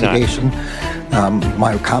investigation.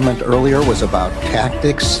 My comment earlier was about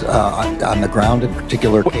tactics on the ground in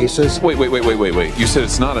particular cases. Wait. You said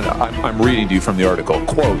it's not I'm reading to you from the article.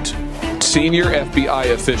 Quote, senior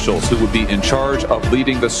FBI officials who would be in charge of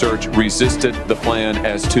leading the search resisted the plan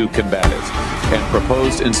as too combative and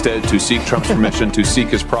proposed instead to seek Trump's permission to seek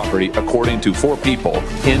his property, according to 4 people,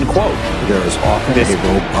 end quote. There is often a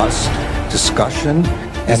robust discussion,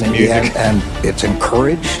 and in the end, and it's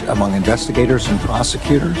encouraged among investigators and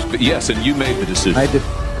prosecutors. But yes, and you made the decision. I did.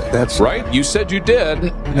 That's right. You said you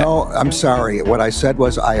did. No, I'm sorry. What I said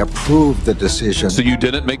was I approved the decision. So you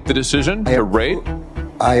didn't make the decision to raid?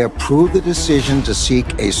 I approve the decision to seek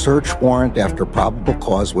a search warrant after probable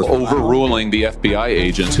cause was overruling the FBI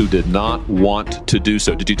agents who did not want to do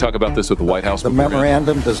so. Did you talk about this with the White House? The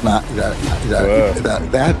memorandum does not.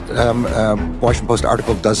 That Washington Post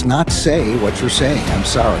article does not say what you're saying. I'm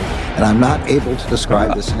sorry, and I'm not able to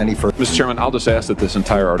describe this in any further. Mr. Chairman, I'll just ask that this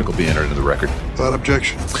entire article be entered into the record. Without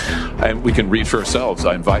objection. And we can read for ourselves.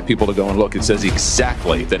 I invite people to go and look. It says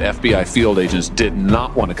exactly that FBI field agents did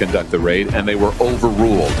not want to conduct the raid, and they were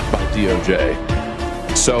overruled by DOJ.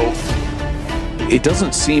 So it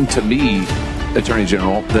doesn't seem to me, Attorney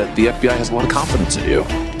General, that the FBI has a lot of confidence in you,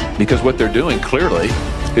 because what they're doing clearly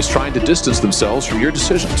is trying to distance themselves from your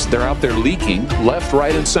decisions. They're out there leaking left,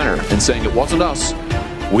 right, and center and saying it wasn't us.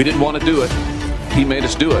 We didn't want to do it. He made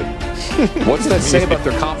us do it. What does that say about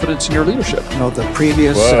their confidence in your leadership? No, the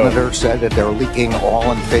previous senator said that they're leaking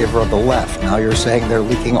all in favor of the left. Now you're saying they're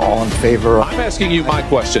leaking all in favor of... I'm asking you my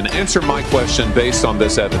question. Answer my question based on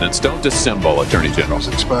this evidence. Don't dissemble, Attorney General. Time has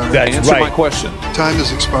expired. Answer my question. Time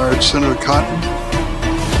has expired. Senator Cotton.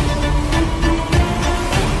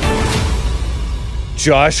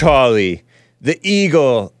 Josh Hawley, the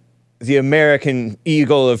eagle, the American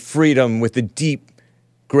eagle of freedom with the deep,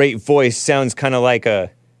 great voice, sounds kind of like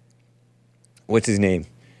a... What's his name?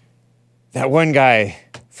 That one guy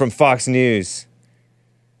from Fox News.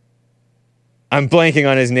 I'm blanking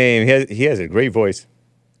on his name. He has a great voice.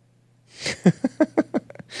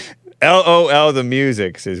 LOL the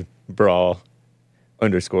music, says Brawl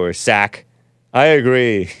 _ Sack. I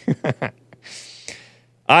agree.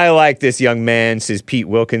 I like this young man, says Pete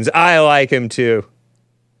Wilkins. I like him too.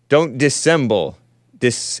 Don't dissemble.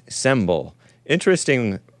 Dissemble.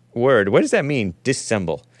 Interesting word. What does that mean?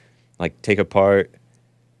 Dissemble. Like try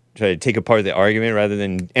to take apart the argument rather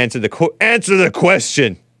than answer the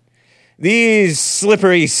question. These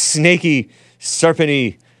slippery, snaky,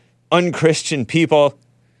 serpenty, unchristian people.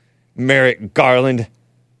 Merrick Garland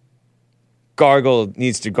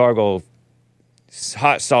needs to gargle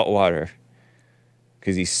hot salt water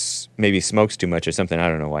because he maybe smokes too much or something. I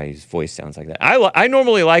don't know why his voice sounds like that. I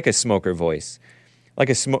normally like a smoker voice, like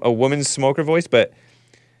a woman's smoker voice, but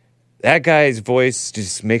that guy's voice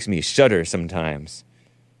just makes me shudder sometimes.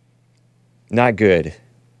 Not good.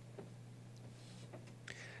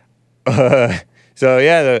 So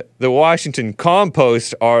yeah, the Washington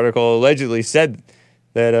Compost article allegedly said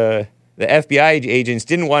that the FBI agents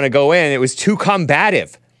didn't want to go in. It was too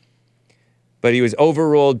combative. But they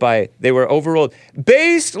were overruled.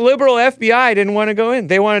 Based liberal FBI didn't want to go in.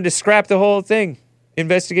 They wanted to scrap the whole thing.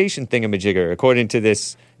 Investigation thingamajigger, according to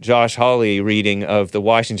this Josh Hawley reading of the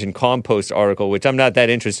Washington Compost article, which I'm not that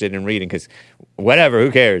interested in reading because whatever, who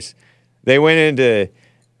cares? They went into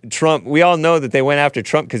Trump. We all know that they went after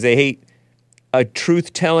Trump because they hate a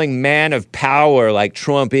truth-telling man of power like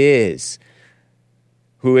Trump is,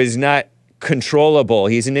 who is not controllable.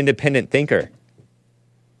 He's an independent thinker.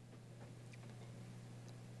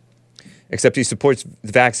 Except he supports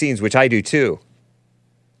the vaccines, which I do too.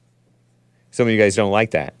 Some of you guys don't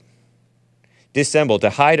like that. Dissemble, to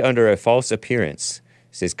hide under a false appearance.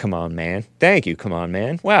 Says, come on, man. Thank you, come on,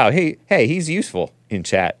 man. Wow, hey, he's useful in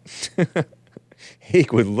chat. He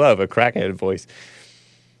would love a crackhead voice.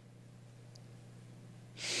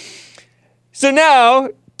 So now,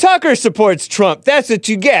 Tucker supports Trump. That's what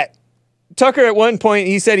you get. Tucker, at one point,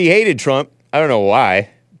 he said he hated Trump. I don't know why,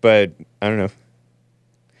 but I don't know.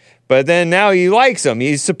 But then now he likes him.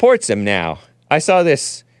 He supports him now. I saw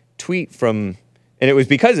this tweet and it was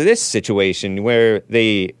because of this situation where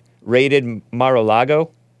they raided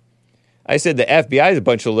Mar-a-Lago. I said the FBI is a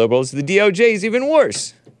bunch of liberals. The DOJ is even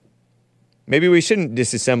worse. Maybe we shouldn't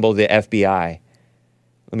disassemble the FBI.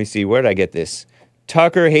 Let me see. Where did I get this?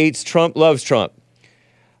 Tucker hates Trump, loves Trump.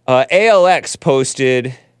 ALX posted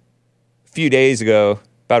a few days ago,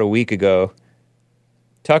 about a week ago,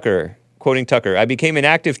 Tucker, quoting Tucker, I became an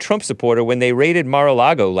active Trump supporter when they raided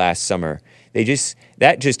Mar-a-Lago last summer.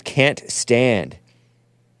 That just can't stand.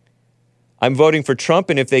 I'm voting for Trump,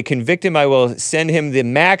 and if they convict him, I will send him the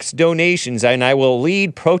max donations, and I will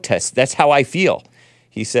lead protests. That's how I feel,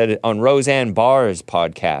 he said on Roseanne Barr's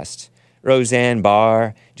podcast. Roseanne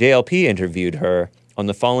Barr, JLP interviewed her on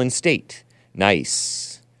The Fallen State.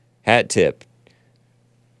 Nice. Hat tip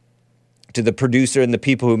to the producer and the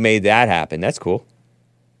people who made that happen. That's cool.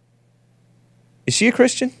 Is she a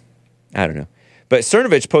Christian? I don't know. But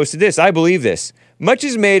Cernovich posted this. I believe this. Much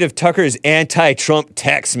is made of Tucker's anti-Trump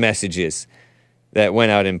text messages that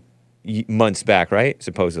went out in months back, right?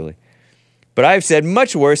 Supposedly. But I've said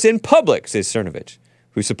much worse in public, says Cernovich,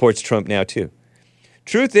 who supports Trump now too.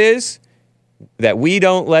 Truth is that we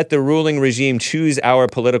don't let the ruling regime choose our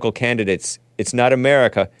political candidates. It's not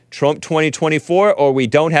America. Trump 2024, or we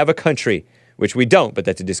don't have a country, which we don't, but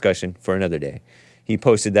that's a discussion for another day. He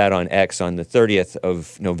posted that on X on the 30th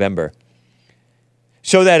of November.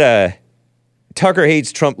 Show that Tucker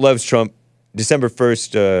hates Trump, loves Trump. December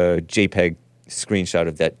 1st, JPEG screenshot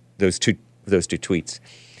of those two tweets.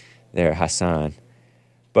 There, Hassan.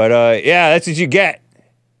 But yeah, that's what you get.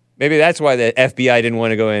 Maybe that's why the FBI didn't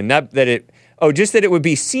want to go in. Not that just that it would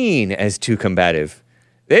be seen as too combative.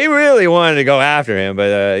 They really wanted to go after him, but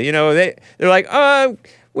they're like,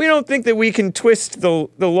 we don't think that we can twist the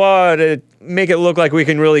law to make it look like we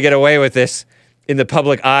can really get away with this in the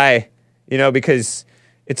public eye, because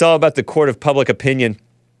it's all about the court of public opinion.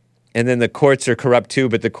 And then the courts are corrupt too,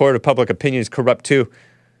 but the court of public opinion is corrupt too.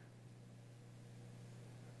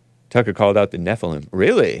 Tucker called out the Nephilim.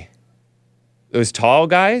 Really? Those tall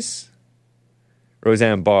guys?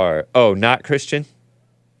 Roseanne Barr. Oh, not Christian?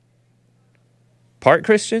 Part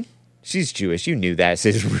Christian? She's Jewish. You knew that,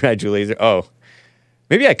 says Reg Laser. Oh,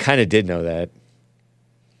 maybe I kind of did know that.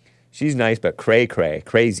 She's nice, but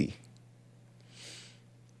crazy.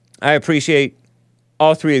 I appreciate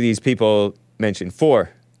all three of these people mentioned.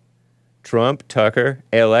 4. Trump, Tucker,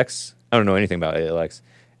 ALX. I don't know anything about ALX.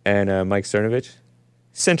 And Mike Cernovich.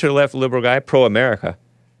 Center-left liberal guy, pro-America.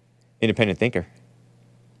 Independent thinker.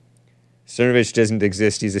 Cernovich doesn't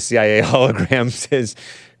exist. He's a CIA hologram, says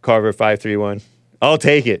Carver 531. I'll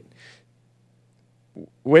take it.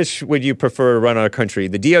 Which would you prefer to run our country?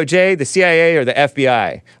 The DOJ, the CIA, or the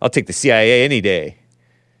FBI? I'll take the CIA any day.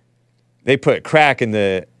 They put crack in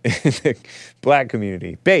the black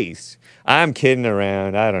community. Base. I'm kidding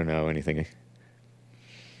around. I don't know anything.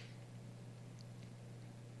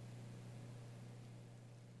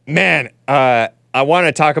 Man, I want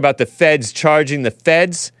to talk about the feds charging the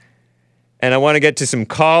feds, and I want to get to some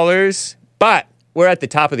callers, but we're at the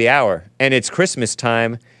top of the hour, and it's Christmas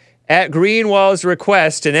time. At Greenwall's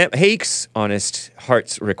request, and at Hake's honest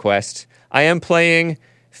heart's request, I am playing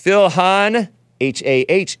Phil Hahn,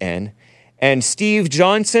 Hahn, and Steve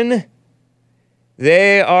Johnson.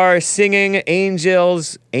 They are singing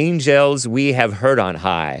Angels We Have Heard on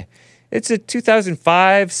High. It's a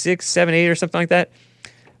 2005, 6, 7, 8 or something like that.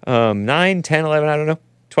 9, 10, 11, I don't know.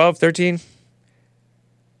 12, 13.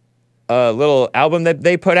 A little album that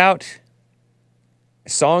they put out.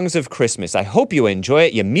 Songs of Christmas. I hope you enjoy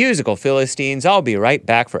it, you musical Philistines. I'll be right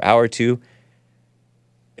back for hour 2.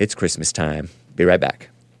 It's Christmas time. Be right back.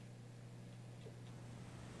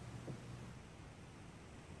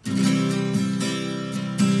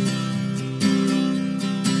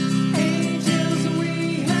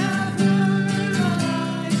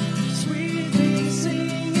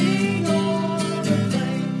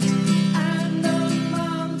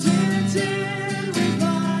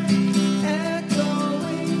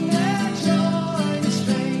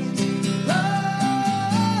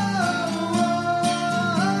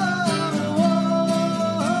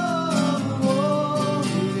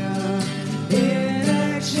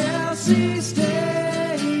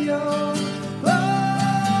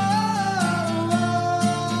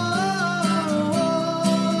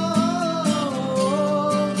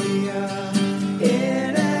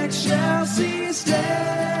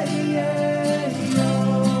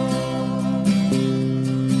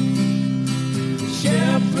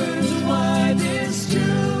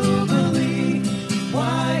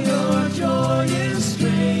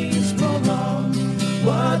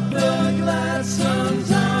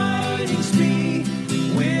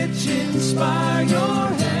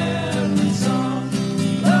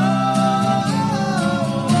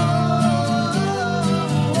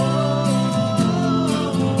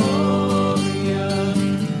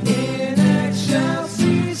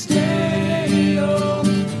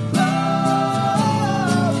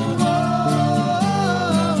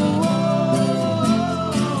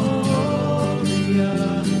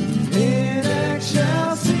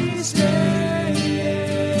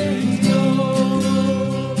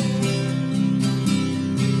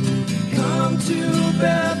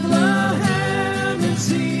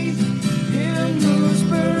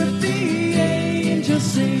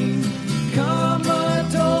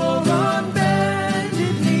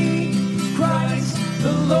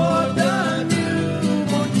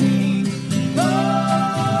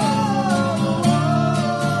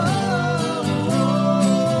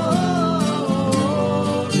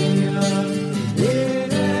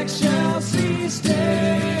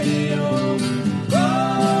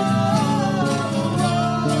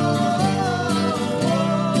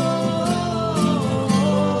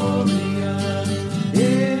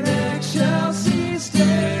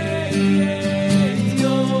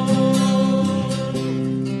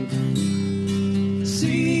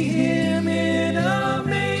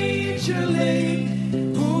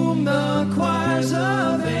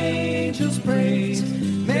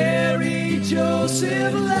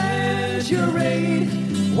 masquerade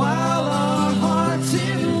while our hearts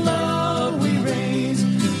in love we raise.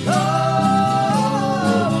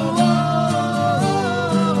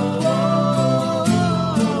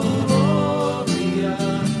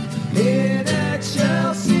 Gloria in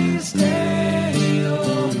excelsis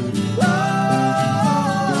Deo.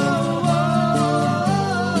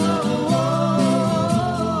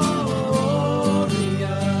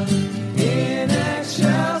 Gloria in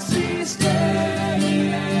excelsis Deo.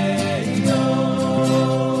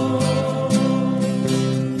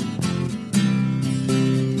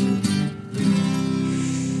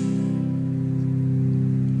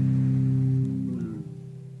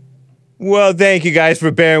 Well, thank you guys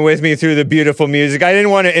for bearing with me through the beautiful music. I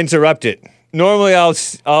didn't want to interrupt it. Normally,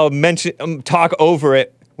 I'll mention talk over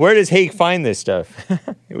it. Where does Hake find this stuff?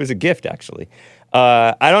 It was a gift, actually.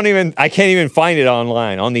 I can't even find it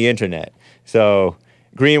online on the internet. So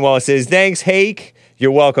Greenwall says, "Thanks, Hake.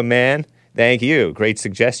 You're welcome, man. Thank you. Great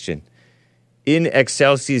suggestion. In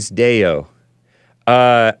excelsis Deo."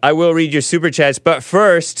 I will read your super chats, but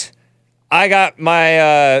first, I got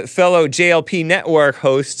my fellow JLP Network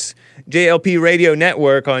hosts, JLP Radio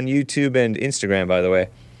Network on YouTube and Instagram, by the way.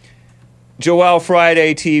 Joel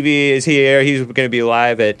Friday TV is here. He's going to be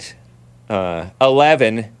live at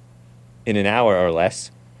 11 in an hour or less.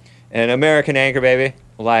 And American Anchor Baby,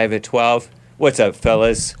 live at 12. What's up,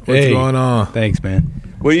 fellas? What's going on? Thanks, man.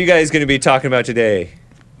 What are you guys going to be talking about today?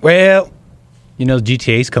 Well,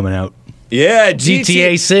 GTA's coming out. Yeah,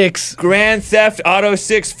 GTA 6. Grand Theft Auto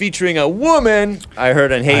 6 featuring a woman. I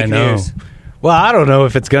heard on Hake News. Well, I don't know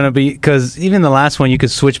if it's going to be, because even the last one, you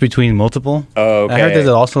could switch between multiple. Oh, okay. I heard there's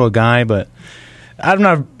also a guy, but I don't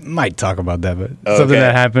know. Might talk about that, but something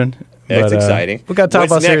that happened. That's exciting. We got to talk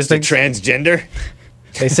about serious things. Transgender?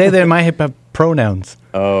 They say they might have pronouns.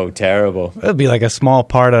 Oh, terrible. It'll be like a small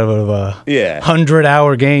part of a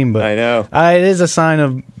 100-hour game. But I know. It is a sign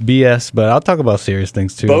of BS, but I'll talk about serious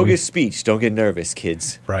things, too. Bogus speech. Don't get nervous,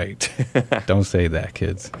 kids. Right. Don't say that,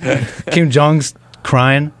 kids. Kim Jong's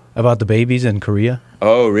crying about the babies in Korea.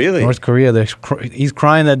 Oh, really? North Korea, he's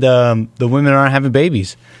crying that the women aren't having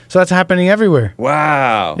babies. So that's happening everywhere.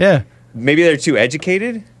 Wow. Yeah. Maybe they're too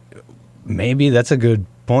educated? Maybe. That's a good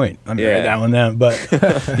point. I'm write that one down. But,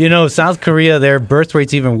 South Korea, their birth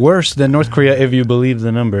rate's even worse than North Korea if you believe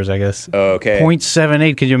the numbers, I guess. Okay.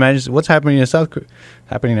 0.78. Could you imagine what's happening in South Korea?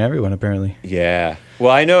 Happening to everyone, apparently. Yeah.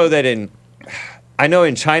 Well, I know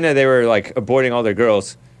in China they were like aborting all their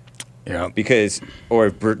girls. Yeah. Or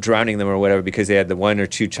drowning them or whatever because they had the 1 or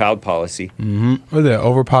 2 child policy. Mm-hmm. Was it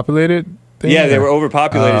overpopulated thing? Yeah, they were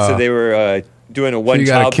overpopulated, so they were doing a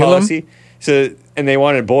one-child policy. So, and they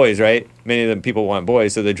wanted boys, right? Many of them people want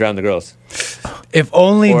boys, so they drown the girls. If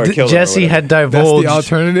only Jesse had divulged. That's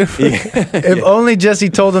the alternative. If only Jesse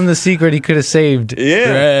told him the secret, he could have saved.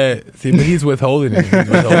 Yeah. Right. See, but he's withholding it. He's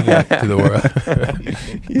withholding it to the world.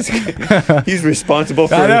 He's responsible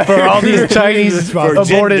for all these Chinese for aborted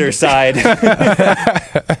gender side.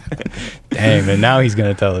 Damn, and now he's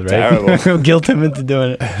going to tell it, right? Terrible. Guilt him into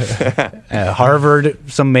doing it. Harvard,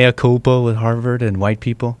 some mea culpa with Harvard and white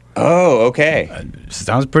people. Oh, okay.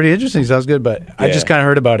 Sounds pretty interesting. Sounds good, but I just kind of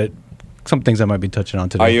heard about it. Some things I might be touching on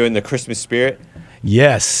today. Are you in the Christmas spirit?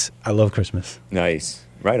 Yes. I love Christmas. Nice.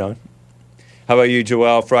 Right on. How about you,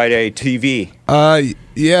 Joel? Friday TV.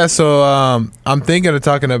 Yeah, so I'm thinking of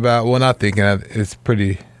talking about, well, not thinking, it's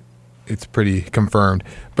pretty confirmed,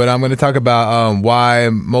 but I'm going to talk about why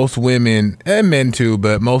most women, and men too,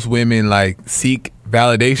 but most women seek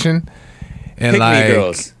validation. And Pick me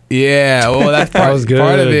girls. Yeah, well, that's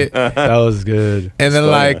part of it. That was good. And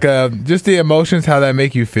then just the emotions, how that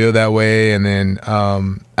make you feel that way. And then I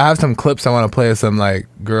have some clips I want to play of some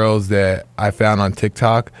girls that I found on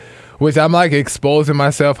TikTok, which I'm exposing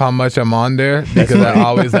myself how much I'm on there because I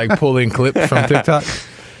always pulling clips from TikTok.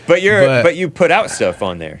 But you put out stuff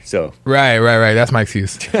on there, so right. That's my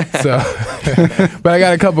excuse. So, but I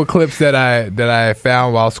got a couple clips that I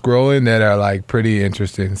found while scrolling that are pretty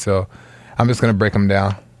interesting. So I'm just gonna break them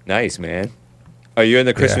down. Nice, man. Are you in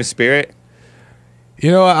the Christmas spirit?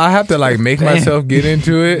 I have to make myself get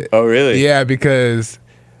into it. Oh, really? Yeah, because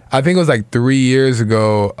I think it was 3 years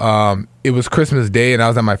ago. It was Christmas Day, and I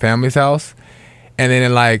was at my family's house, and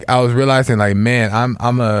then I was realizing man,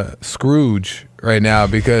 I'm a Scrooge right now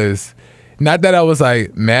because not that I was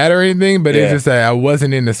mad or anything, but it's just I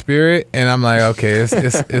wasn't in the spirit, and I'm okay,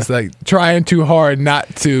 it's trying too hard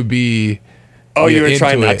not to be. Oh, you were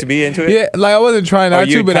trying not to be into it? Yeah, I wasn't trying not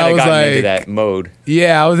to, but I was into that mode.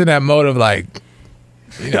 Yeah, I was in that mode of What's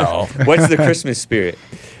the Christmas spirit?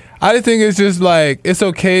 I just think it's just it's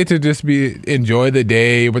okay to just enjoy the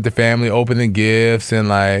day with the family, open the gifts, and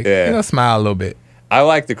smile a little bit. I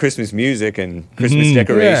like the Christmas music and Christmas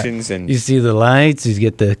decorations, and you see the lights. You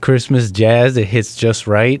get the Christmas jazz. It hits just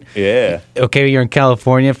right. Yeah. Okay, you're in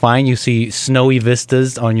California. Fine. You see snowy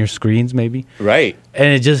vistas on your screens, maybe. Right. And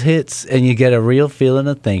it just hits, and you get a real feeling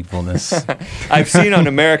of thankfulness. I've seen on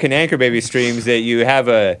American Anchor Baby streams that you have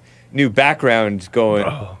a new background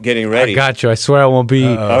getting ready. I got you. I swear I won't be.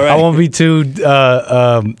 I won't be too.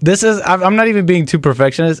 This is. I'm not even being too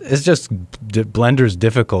perfectionist. It's just Blender's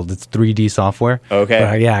difficult. It's 3D software. Okay. But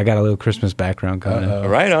I got a little Christmas background coming.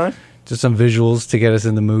 Right on. Just some visuals to get us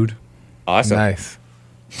in the mood. Awesome. Nice.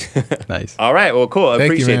 Nice. All right. Well, cool. I Thank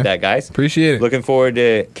you, appreciate man. that, guys. Appreciate it. Looking forward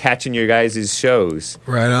to catching your guys' shows.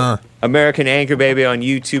 Right on. American Anchor Baby on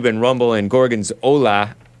YouTube and Rumble, and Gorgon's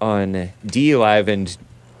Ola on D Live and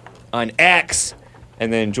on X,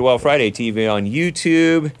 and then Joel Friday TV on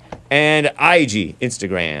YouTube and IG,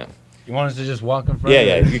 Instagram. You want us to just walk in front?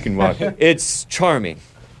 Yeah, you can walk. It's charming.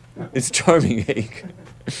 It's charming, Hank.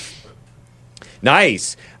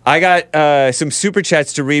 Nice. I got some super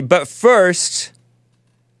chats to read, but first,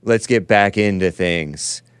 let's get back into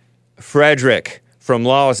things. Frederick from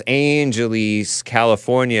Los Angeles,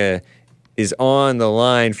 California, is on the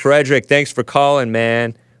line. Frederick, thanks for calling,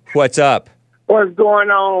 man. What's up? What's going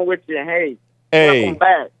on with you? Hey, welcome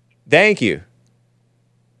back. Thank you.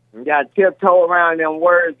 You got to tiptoe around them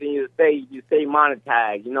words, and you say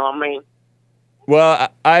monetized. You know what I mean? Well,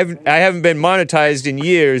 I haven't been monetized in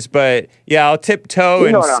years, but yeah, I'll tiptoe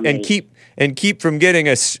and keep from getting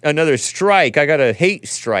another strike. I got a hate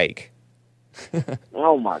strike.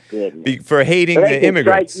 Oh my goodness! For hating the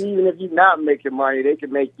immigrants. Strike, even if you're not making money, they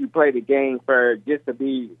can make you play the game for just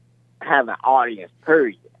to have an audience.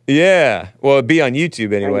 Period. Yeah, well, it'd be on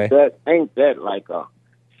YouTube anyway. Ain't that like a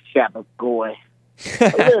Shabbat goy?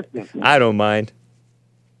 Listen, I don't mind.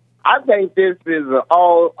 I think this is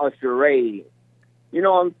all a charade. You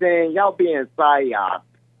know what I'm saying? Y'all being psyop.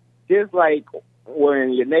 Just like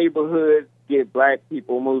when your neighborhoods get black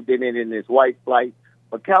people moved in this white flight.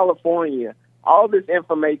 But California, all this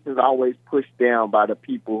information is always pushed down by the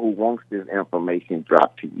people who wants this information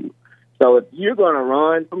dropped to you. So if you're going to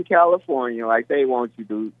run from California like they want you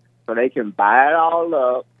to, so they can buy it all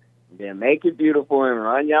up, then make it beautiful and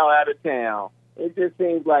run y'all out of town, it just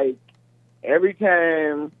seems like every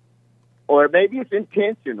time, or maybe it's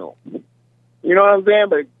intentional. You know what I'm saying?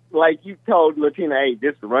 But like you told Latina, hey,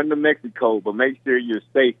 just run to Mexico, but make sure you're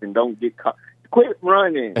safe and don't get caught. Quit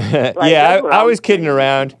running. Yeah, I was kidding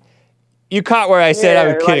around. You caught where I said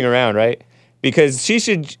I was kidding around, right? Because she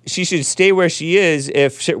should stay where she is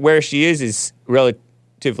if where she is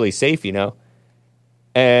relatively safe, you know.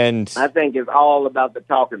 And I think it's all about the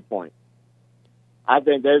talking point. I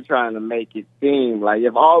think they're trying to make it seem like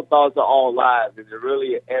if all thoughts are all lies, is it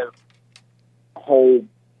really a whole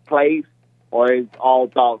place, or is all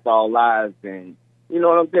thoughts all lies? And you know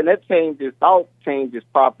what I'm saying? That changes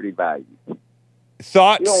property value.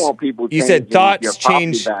 Thoughts. You don't want people. You said thoughts your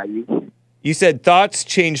change. Value. You said thoughts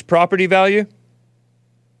change property value.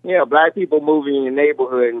 Yeah, black people moving in your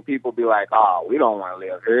neighborhood and people be like, "Oh, we don't want to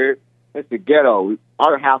live here. It's the ghetto.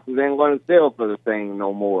 Our houses ain't going to sell for the same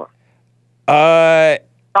no more."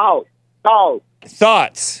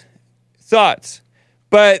 Thoughts.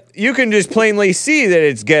 But you can just plainly see that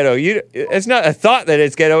it's ghetto. It's not a thought that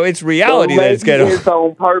it's ghetto. It's reality that it's ghetto. It's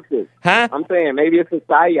on purpose. Huh? I'm saying maybe it's a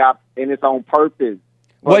psyop and it's on purpose.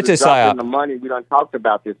 What's a psyop? The money. We done talked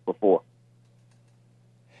about this before.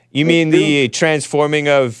 You mean the transforming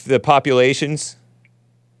of the populations?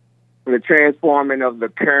 The transforming of the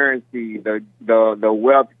currency, the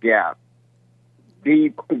wealth gap,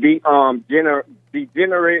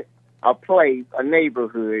 degenerate a place, a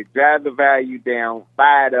neighborhood, drive the value down,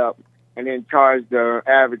 buy it up, and then charge the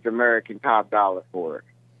average American top dollar for it.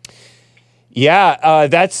 Yeah,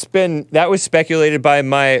 that was speculated by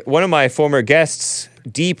one of my former guests,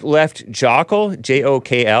 Deep Left Jockle,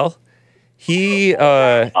 Jokl. He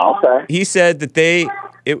said that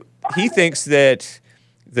he thinks that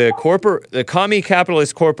the commie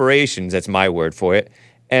capitalist corporations, that's my word for it,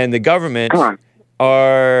 and the government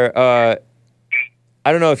are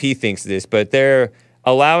I don't know if he thinks this, but they're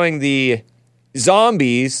allowing the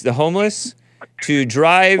zombies, the homeless, to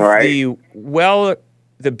drive the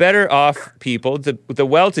better off people, the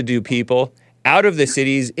well-to-do people, out of the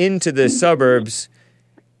cities into the suburbs,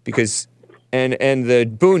 because and the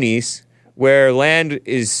boonies where land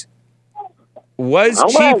was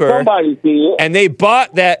cheaper, and they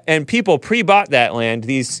bought that, and people pre-bought that land.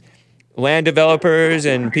 These land developers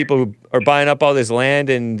and people who are buying up all this land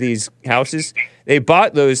and these houses, they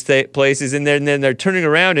bought those places, and then they're turning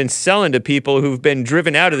around and selling to people who've been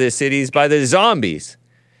driven out of the cities by the zombies.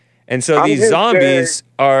 And so these zombies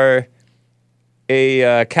are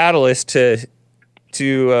a catalyst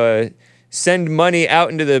to send money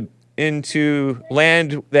out into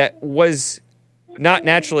land that was not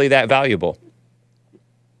naturally that valuable.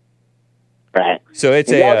 Right. So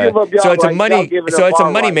it's a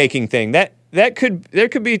money making thing. There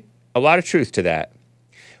could be a lot of truth to that.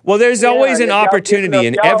 Well, there's always an opportunity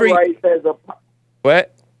in every.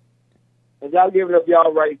 What? If y'all giving up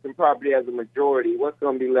y'all rights and property as a majority, what's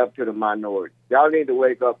going to be left to the minority? Y'all need to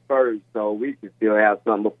wake up first so we can still have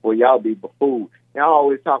something before y'all be buffooned. Y'all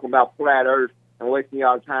always talking about flat earth and wasting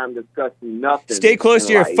y'all time discussing nothing. Stay close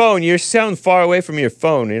to your phone. You sound far away from your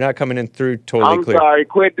phone. You're not coming in through totally clear. I'm sorry.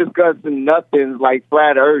 Quit discussing nothing like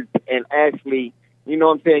flat earth and actually, you know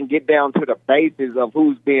what I'm saying, get down to the basis of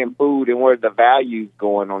who's being fooled and where the value's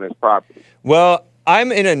going on this property. Well,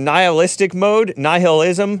 I'm in a nihilistic mode,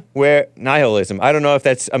 nihilism. I don't know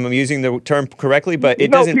if I'm using the term correctly, but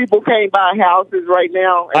it doesn't. People can't buy houses right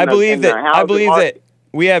now. I believe that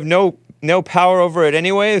we have no power over it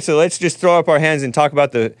anyway. So let's just throw up our hands and talk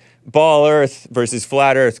about the ball Earth versus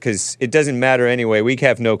flat Earth, because it doesn't matter anyway. We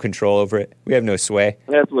have no control over it. We have no sway.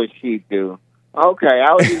 That's what sheep do. Okay,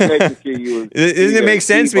 I was just making sure you was. Doesn't it make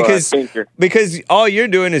sense because all you're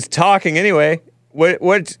doing is talking anyway?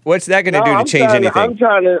 What's that going to do to change anything? I'm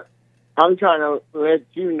trying to let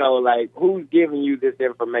you know, like, who's giving you this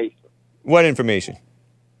information. What information?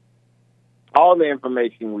 All the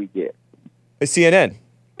information we get. CNN.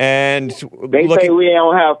 And they say we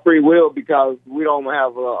don't have free will because we don't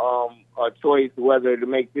have a choice whether to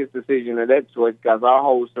make this decision or that choice, because our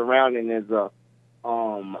whole surrounding is a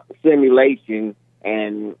simulation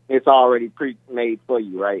and it's already pre-made for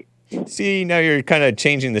you, right? See, now you're kind of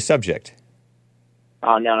changing the subject.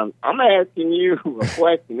 Oh, now I'm asking you a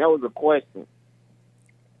question. That was a question.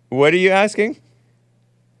 What are you asking?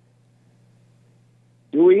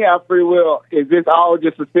 Do we have free will? Is this all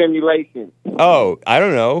just a simulation? Oh, I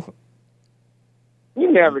don't know.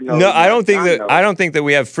 You never know. No, I don't think that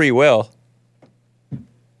we have free will.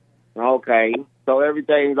 Okay, so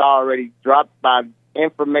everything's already dropped by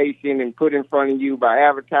information and put in front of you by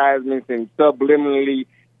advertisements, and subliminally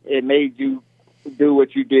it made you do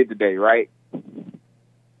what you did today, right?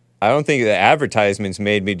 I don't think the advertisements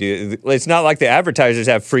made me do it. It's not like the advertisers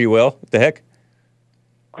have free will. What the heck?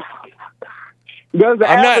 I'm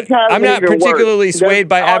not particularly swayed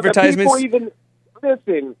by advertisements.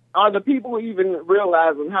 Are the people even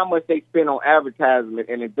realizing how much they spend on advertisement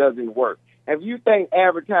and it doesn't work? If you think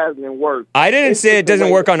advertisement works... I didn't say it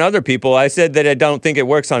doesn't work on other people. I said that I don't think it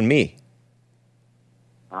works on me.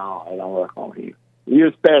 Oh, it don't work on you.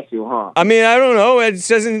 You're special, huh? I mean, I don't know. It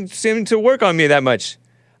doesn't seem to work on me that much.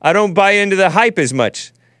 I don't buy into the hype as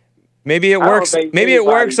much. Maybe it works. Maybe it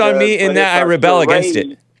works on me in that I rebel against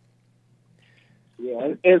it.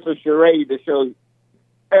 Yeah, it's a charade that shows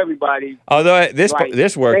everybody. Although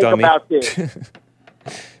this worked on me. About this.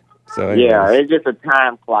 So yeah, it's just a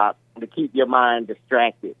time clock to keep your mind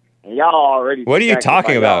distracted, and y'all already. What are you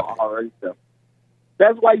talking about?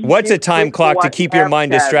 That's why. What's a time clock to keep your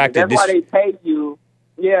mind distracted? That's why they pay you.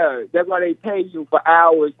 Yeah, that's why they pay you for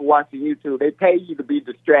hours for watching YouTube. They pay you to be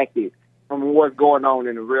distracted from what's going on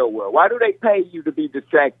in the real world. Why do they pay you to be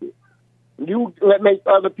distracted? You make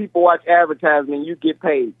other people watch advertisement, you get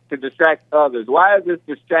paid to distract others. Why is this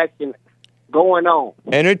distraction going on?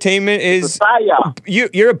 Entertainment is...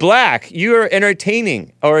 You're black. You're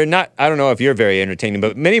entertaining. Or not, I don't know if you're very entertaining,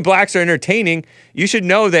 but many blacks are entertaining. You should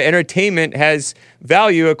know that entertainment has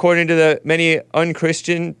value according to the many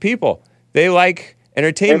unchristian people. They like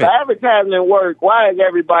entertainment. If advertisement works, why is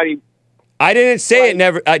everybody... I didn't say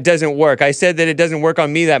it doesn't work. I said that it doesn't work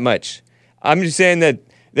on me that much. I'm just saying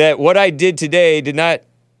that what I did today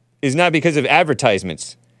is not because of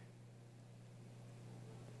advertisements.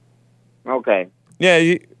 Okay.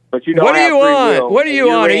 Yeah. But you don't what are you have on? Free will. What are you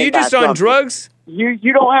on? Are you just on drugs?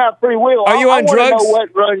 You don't have free will. Are you on drugs? Know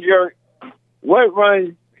what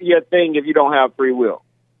runs your thing if you don't have free will?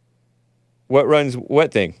 What runs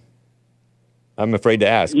what thing? I'm afraid to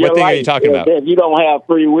ask. What thing are you talking about? If you don't have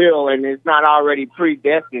free will and it's not already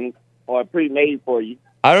predestined or pre-made for you.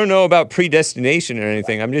 I don't know about predestination or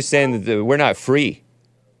anything. I'm just saying that we're not free.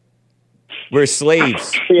 We're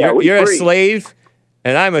slaves. Yeah, you're a slave,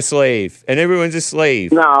 and I'm a slave, and everyone's a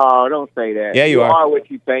slave. No, don't say that. Yeah, you are. You are what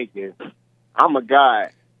you think is. I'm a god.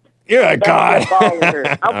 You're a god. I'm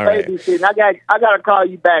babysitting. I got to call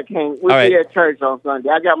you back, Hank. We'll be at church on Sunday.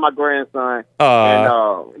 I got my grandson.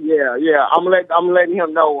 And yeah. I'm letting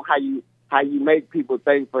him know how you make people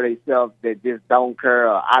think for themselves that just don't care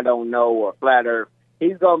or I don't know or flat earth.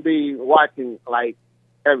 He's gonna be watching like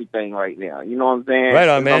everything right now. You know what I'm saying? Right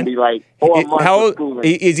on, man. Gonna be like 4 months how of schooling.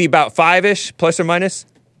 Is he about 5-ish, plus or minus?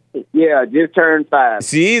 Yeah, just turned 5.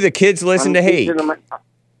 See, the kids listen to hate.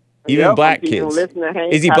 Even black kids. Listen to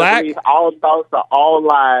hate. Is he black? All thoughts are all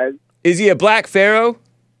lies. Is he a black pharaoh?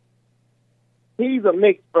 He's a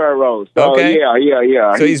mixed pharaoh. So okay.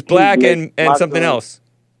 Yeah. So he's black and something else.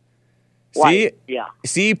 White.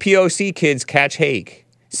 See, POC kids catch hake.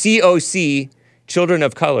 COC, children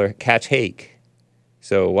of color, catch hake.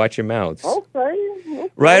 So watch your mouths. Okay.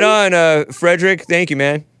 Right on, Frederick. Thank you,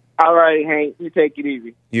 man. All right, Hank. You take it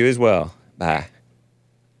easy. You as well. Bye.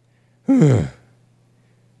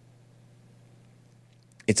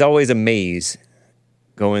 It's always a maze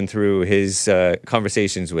going through his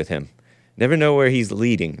conversations with him. Never know where he's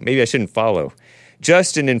leading. Maybe I shouldn't follow.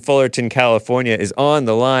 Justin in Fullerton, California is on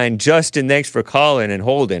the line. Justin, thanks for calling and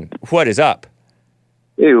holding. What is up?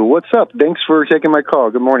 Hey, what's up? Thanks for taking my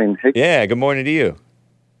call. Good morning. Hey. Yeah, good morning to you.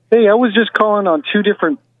 Hey, I was just calling on 2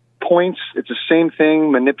 different points. It's the same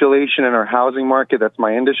thing, manipulation in our housing market. That's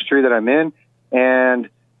my industry that I'm in. And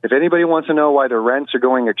if anybody wants to know why the rents are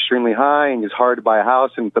going extremely high and it's hard to buy a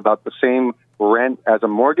house and it's about the same rent as a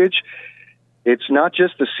mortgage, it's not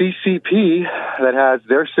just the CCP that has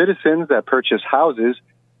their citizens that purchase houses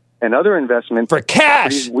and other investments. For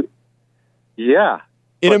cash! Yeah.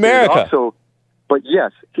 In America.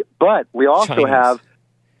 But we also Chinese. have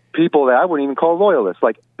people that I wouldn't even call loyalists.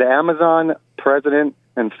 Like the Amazon president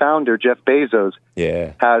and founder, Jeff Bezos,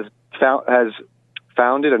 has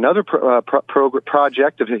founded another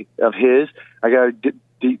project of his. I got to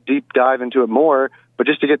deep dive into it more, but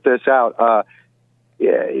just to get this out,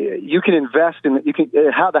 you can invest in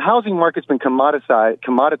how the housing market's been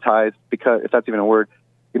commoditized because, if that's even a word,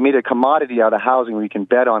 it made a commodity out of housing where you can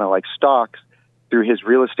bet on it like stocks through his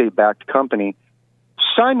real estate backed company.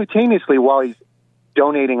 Simultaneously, while he's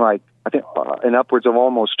donating I think in upwards of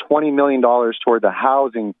almost $20 million toward the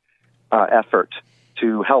housing effort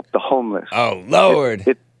to help the homeless. Oh, Lord.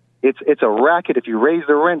 It's a racket. If you raise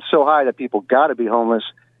the rent so high that people got to be homeless,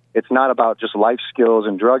 it's not about just life skills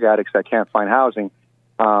and drug addicts that can't find housing,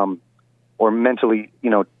 or mentally,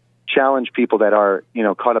 challenged people that are,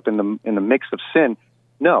 caught up in the mix of sin.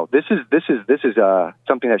 No, this is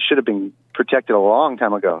something that should have been protected a long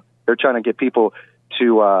time ago. They're trying to get people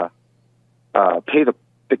to pay the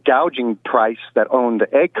gouging price that own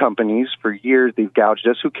the egg companies. For years they've gouged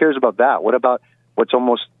us. Who cares about that? What about what's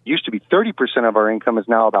almost used to be 30% of our income is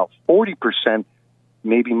now about 40%,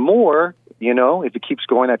 maybe more, if it keeps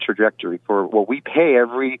going that trajectory for what we pay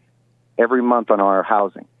every month on our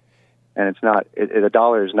housing. And it's not, the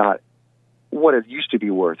dollar is not what it used to be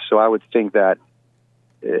worth. So I would think that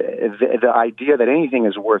the idea that anything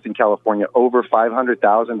is worth in California over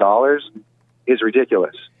 $500,000 is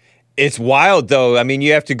ridiculous. It's wild, though. I mean,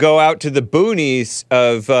 you have to go out to the boonies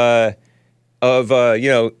of the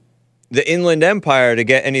Inland Empire to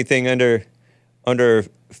get anything under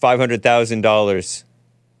 $500,000.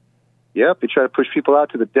 Yep, they try to push people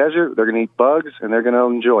out to the desert. They're going to eat bugs, and they're going to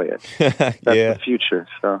enjoy it. That's the future.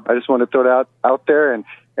 So I just want to throw it out there. And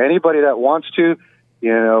anybody that wants to,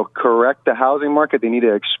 correct the housing market, they need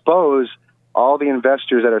to expose all the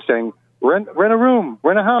investors that are saying, rent a room,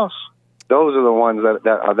 rent a house. Those are the ones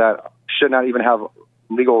that should not even have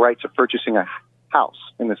legal rights of purchasing a house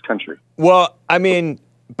in this country. Well, I mean,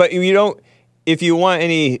 but you don't, if you want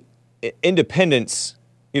any independence,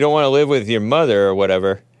 you don't want to live with your mother or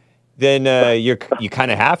whatever, then you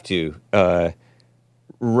kind of have to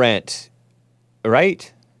rent,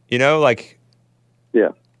 right? Yeah.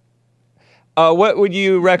 What would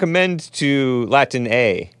you recommend to Latin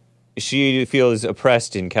A? She feels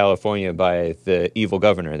oppressed in California by the evil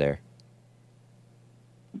governor there.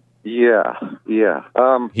 Yeah.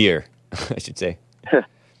 Here, I should say.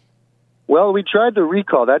 Well, we tried the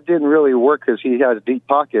recall. That didn't really work because he has deep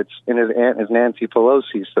pockets in his aunt is Nancy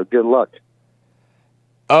Pelosi, so good luck.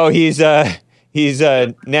 Oh, he's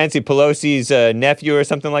Nancy Pelosi's nephew or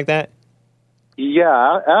something like that?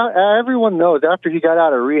 Yeah, everyone knows after he got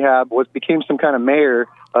out of rehab, became some kind of mayor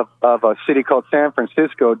of a city called San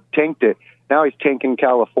Francisco, tanked it. Now he's tanking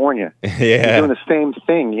California. Yeah. He's doing the same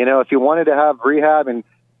thing. If he wanted to have rehab and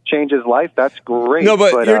change his life, that's great. No,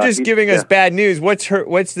 but you're just giving us bad news. What's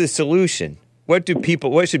the solution? What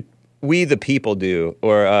should we the people do?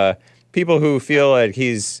 Or people who feel like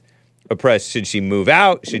he's oppressed, should she move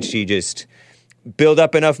out? Should she just build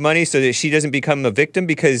up enough money so that she doesn't become a victim?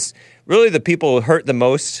 Because really the people who hurt the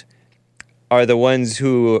most are the ones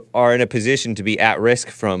who are in a position to be at risk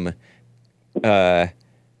from the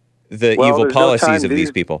evil policies of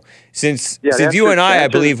these people. Since you and I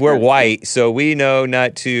believe we're white, so we know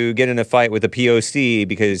not to get in a fight with the POC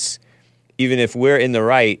because even if we're in the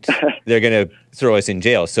right, they're going to throw us in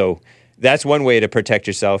jail. So that's one way to protect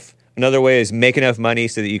yourself. Another way is make enough money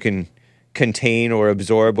so that you can contain or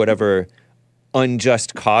absorb whatever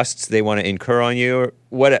unjust costs they want to incur on you.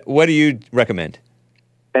 What do you recommend?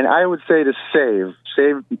 And I would say to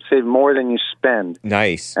save more than you spend.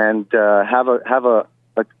 Nice. And have a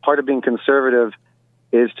part of being conservative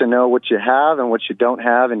is to know what you have and what you don't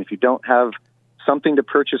have. And if you don't have something to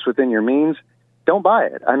purchase within your means, don't buy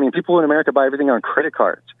it. I mean, people in America buy everything on credit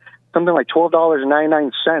cards. Something like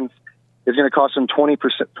 $12.99 is going to cost them 20%,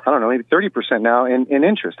 I don't know, maybe 30% now in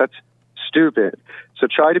interest. That's stupid. So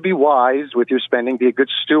try to be wise with your spending, be a good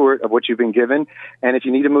steward of what you've been given. And if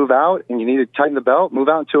you need to move out and you need to tighten the belt, move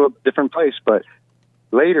out to a different place. But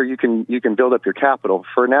later you can build up your capital.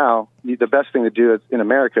 For now, the best thing to do in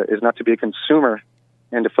America is not to be a consumer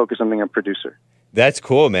and to focus on being a producer. That's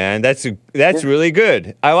cool, man. That's really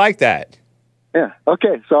good. I like that. Yeah.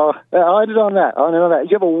 Okay. So I'll end it on that.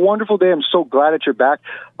 You have a wonderful day. I'm so glad that you're back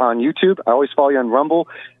on YouTube. I always follow you on Rumble,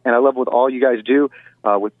 and I love what all you guys do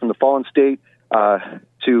from the Fallen State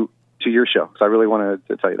to your show. So I really wanted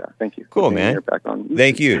to tell you that. Thank you. Cool, man. You're back on YouTube.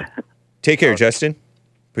 Thank you. Take care, Justin.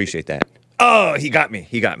 Appreciate that. Oh, he got me.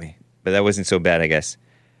 But that wasn't so bad, I guess.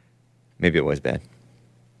 Maybe it was bad.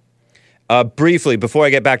 Briefly, before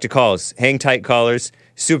I get back to calls, hang tight, callers.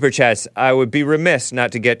 Super chats. I would be remiss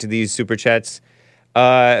not to get to these super chats.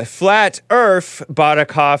 Flat Earth bought a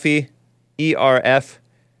coffee. ERF.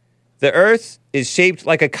 The Earth is shaped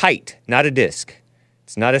like a kite, not a disc.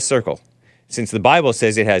 It's not a circle. Since the Bible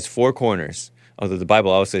says it has 4 corners, although the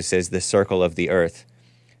Bible also says the circle of the Earth.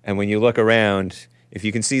 And when you look around, if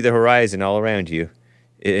you can see the horizon all around you,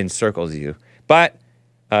 it encircles you. But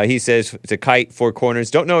he says it's a kite, 4 corners.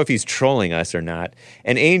 Don't know if he's trolling us or not.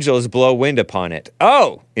 And angels blow wind upon it.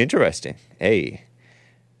 Oh, interesting. Hey.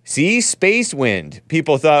 See? Space wind.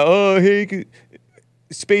 People thought, oh, hey,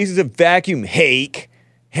 space is a vacuum. Hank.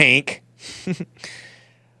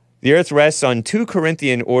 The earth rests on 2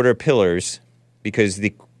 Corinthian order pillars because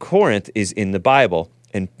the Corinth is in the Bible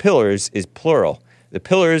and pillars is plural. The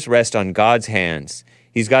pillars rest on God's hands.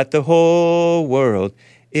 He's got the whole world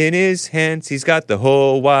in his hands. He's got the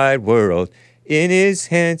whole wide world in his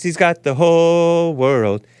hands. He's got the whole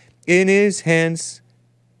world in his hands.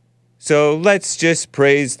 So let's just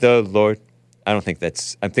praise the Lord. I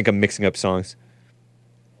think I'm mixing up songs.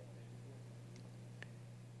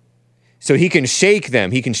 So he can shake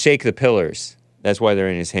them. He can shake the pillars. That's why they're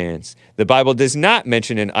in his hands. The Bible does not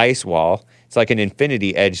mention an ice wall. It's like an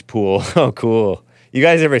infinity edge pool. Oh, cool. You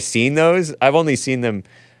guys ever seen those? I've only seen them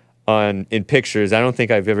in pictures. I don't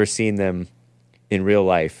think I've ever seen them in real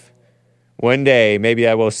life. One day, maybe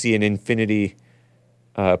I will see an infinity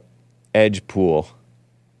edge pool.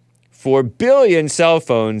 4 billion cell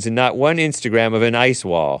phones and not one Instagram of an ice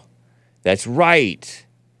wall. That's right.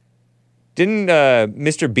 Didn't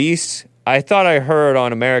Mr. Beast... I thought I heard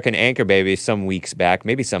on American Anchor Baby some weeks back,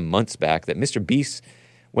 maybe some months back, that Mr. Beast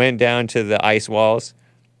went down to the ice walls,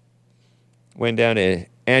 went down to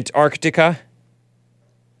Antarctica.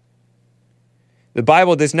 The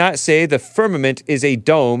Bible does not say the firmament is a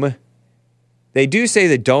dome. They do say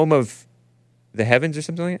the dome of the heavens or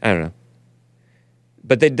something like that. I don't know.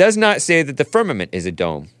 But it does not say that the firmament is a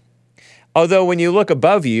dome. Although when you look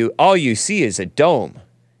above you, all you see is a dome.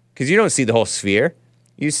 Because you don't see the whole sphere.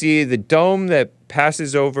 You see the dome that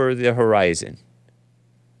passes over the horizon.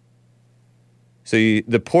 So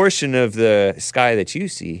the portion of the sky that you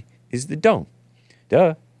see is the dome.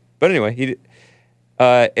 Duh. But anyway,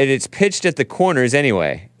 it's pitched at the corners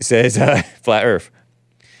anyway, says Flat Earth.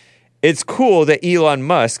 It's cool that Elon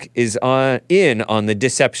Musk is in on the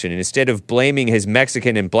deception. Instead of blaming his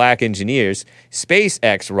Mexican and black engineers,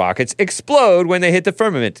 SpaceX rockets explode when they hit the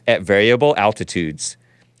firmament at variable altitudes.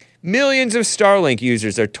 Millions of Starlink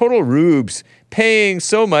users are total rubes, paying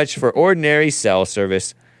so much for ordinary cell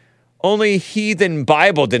service. Only heathen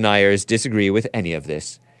Bible deniers disagree with any of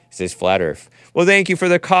this, says Flat Earth. Well, thank you for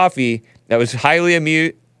the coffee. That was highly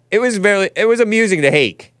amusing. It was amusing to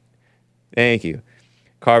hake. Thank you.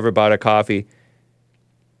 Carver bought a coffee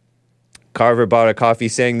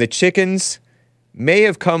saying the chickens may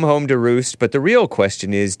have come home to roost, but the real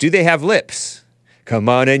question is, do they have lips? Come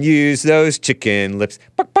on and use those chicken lips.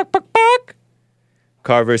 Buck, buck, buck, buck.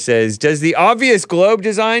 Carver says, does the obvious globe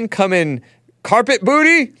design come in carpet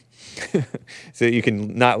booty? So you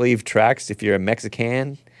can not leave tracks if you're a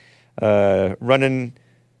Mexican running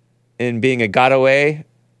and being a getaway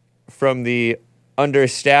from the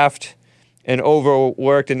understaffed and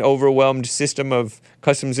overworked and overwhelmed system of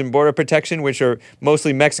Customs and Border Protection, which are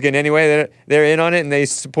mostly Mexican anyway. They're in on it, and they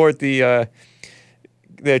support the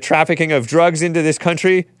trafficking of drugs into this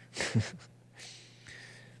country.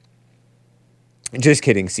 Just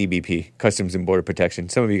kidding, CBP, Customs and Border Protection.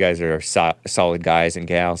 Some of you guys are solid guys and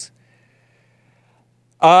gals.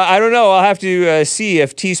 I don't know. I'll have to see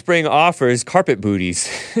if Teespring offers carpet booties.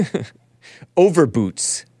 Over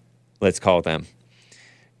boots, let's call them.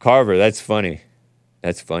 Carver, that's funny.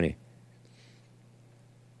 That's funny.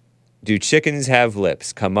 Do chickens have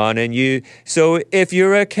lips? Come on and you. So if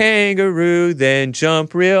you're a kangaroo, then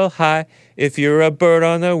jump real high. If you're a bird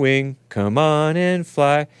on the wing, come on and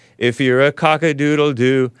fly. If you're a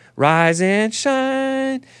cock-a-doodle-doo, rise and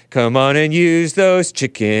shine. Come on and use those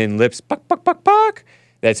chicken lips. Buck, buck, buck, buck.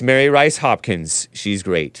 That's Mary Rice Hopkins. She's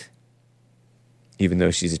great. Even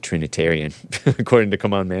though she's a Trinitarian, according to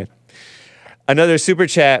Come On Man. Another super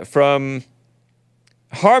chat from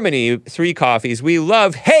Harmony, 3 coffees. We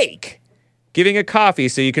love Hake giving a coffee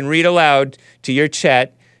so you can read aloud to your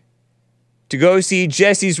chat to go see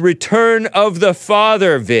Jesse's Return of the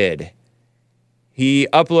Father vid. He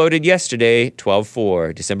uploaded yesterday,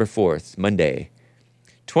 12/4, December 4th, Monday.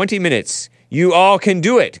 20 minutes. You all can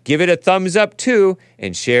do it. Give it a thumbs up too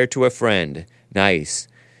and share to a friend. Nice.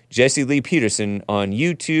 Jesse Lee Peterson on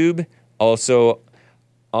YouTube, also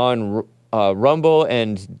on Rumble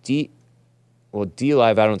and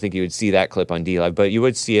D-Live. I don't think you would see that clip on D-Live, but you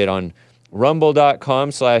would see it on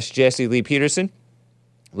rumble.com/Jesse Lee Peterson.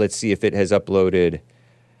 Let's see if it has uploaded.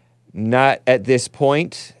 Not at this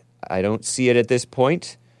point. I don't see it at this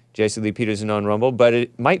point. Jesse Lee Peterson on Rumble, but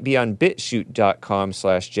it might be on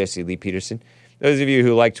bitshoot.com/Jesse Lee Peterson. Those of you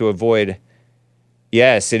who like to avoid,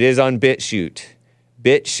 yes, it is on BitChute.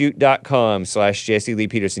 bitshoot.com/Jesse Lee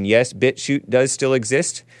Peterson. Yes, BitChute does still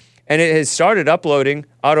exist, and it has started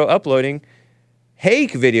auto-uploading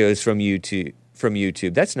Hake videos from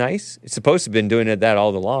YouTube. That's nice. It's supposed to have been doing that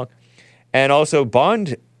all along. And also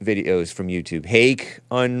Bond videos from YouTube. Hake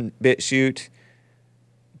on BitChute.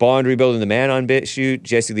 Bond Rebuilding the Man on BitChute.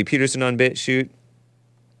 Jesse Lee Peterson on BitChute.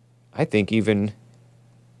 I think even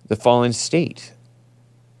The Fallen State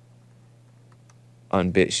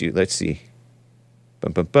on BitChute. Let's see.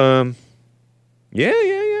 Bum, bum, bum. Yeah.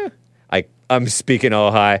 I'm speaking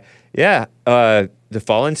all high. Yeah, The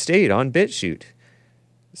Fallen State on BitChute.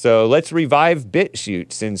 So let's revive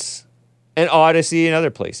BitChute and Odyssey and other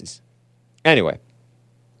places. Anyway.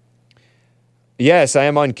 Yes, I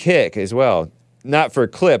am on Kick as well. Not for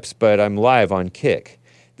clips, but I'm live on Kick.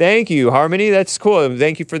 Thank you, Harmony. That's cool.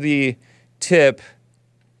 Thank you for the tip.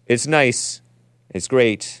 It's nice. It's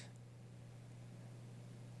great.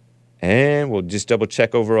 And we'll just double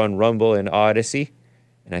check over on Rumble and Odyssey.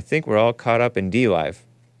 And I think we're all caught up in D-Live.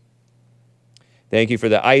 Thank you for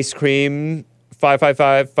the ice cream.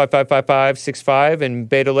 555-5555-65 and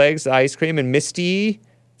Beta Legs, the ice cream. And Misty.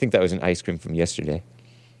 I think that was an ice cream from yesterday.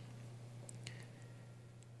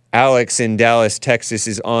 Alex in Dallas, Texas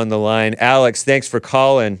is on the line. Alex, thanks for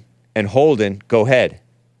calling and holding. Go ahead.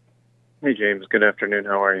 Hey, James. Good afternoon.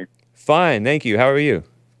 How are you? Fine, thank you. How are you?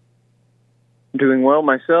 Doing well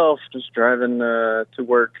myself. Just driving to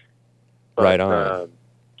work. But, right on.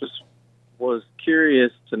 Just was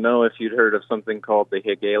curious to know if you'd heard of something called the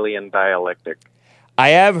Hegelian dialectic. I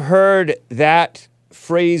have heard that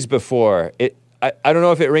phrase before. I don't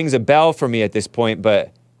know if it rings a bell for me at this point,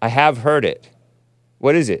 but I have heard it.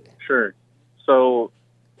 What is it? Sure. So,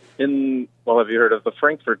 have you heard of the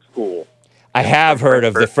Frankfurt School? I have heard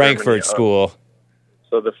of the Frankfurt School.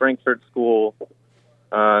 So the Frankfurt School,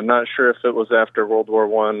 not sure if it was after World War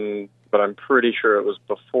I, but I'm pretty sure it was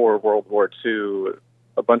before World War II.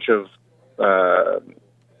 A bunch of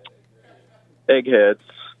eggheads,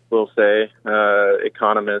 we'll say,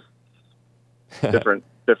 economists, different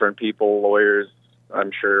people, lawyers, I'm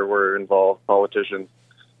sure were involved, politicians,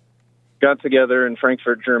 got together in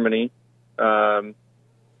Frankfurt, Germany, and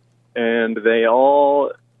they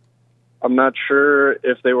all, I'm not sure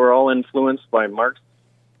if they were all influenced by Marx,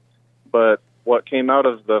 but what came out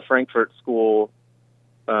of the Frankfurt School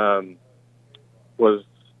was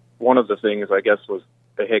one of the things, I guess, was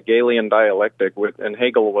the Hegelian dialectic, and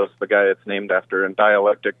Hegel was the guy it's named after, and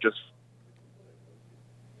dialectic, just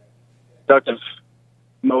reductive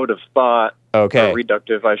mode of thought, okay, or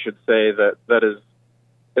reductive, I should say, that is,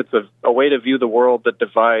 it's a way to view the world that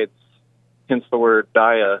divides, hence the word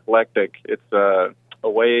dialectic. It's a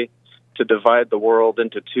way to divide the world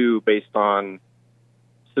into two based on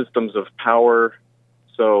systems of power.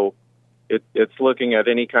 So it's looking at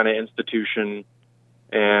any kind of institution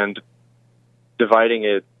and dividing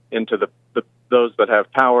it into those that have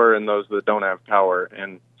power and those that don't have power.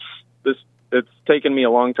 And it's taken me a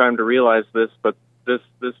long time to realize this, but this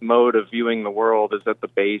mode of viewing the world is at the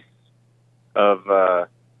base of,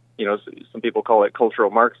 some people call it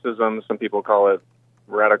cultural Marxism, some people call it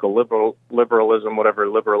radical liberalism, whatever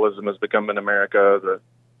liberalism has become in America,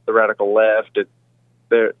 the radical left.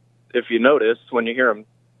 If you notice, when you hear them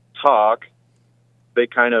talk, they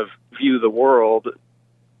kind of view the world,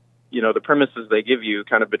 the premises they give you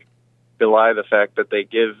kind of belie the fact that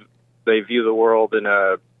they view the world in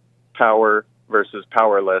a power versus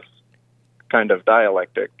powerless kind of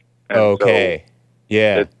dialectic. And okay. So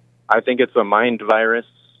yeah. I think it's a mind virus.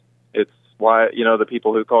 It's why, the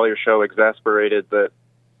people who call your show exasperated that,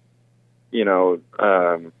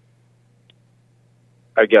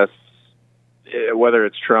 I guess, whether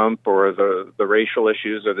it's Trump or the racial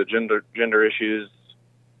issues or the gender issues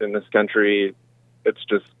in this country, it's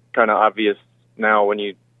just kind of obvious now when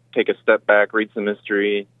you take a step back, read some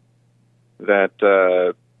history, that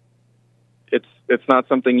it's not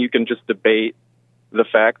something you can just debate the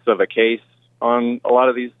facts of a case on a lot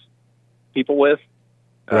of these people with.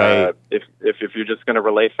 Right. If you're just going to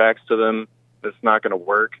relay facts to them, it's not going to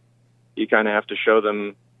work. You kind of have to show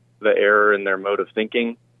them the error in their mode of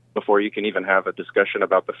thinking before you can even have a discussion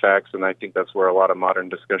about the facts. And I think that's where a lot of modern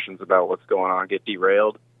discussions about what's going on get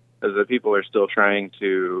derailed, is that people are still trying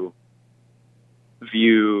to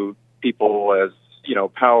view people as,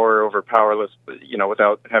 power over powerless,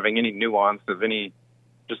 without having any nuance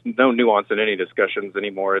just no nuance in any discussions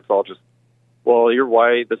anymore. It's all just, well, you're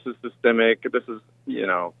white, this is systemic, this is,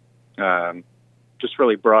 just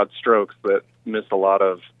really broad strokes that miss a lot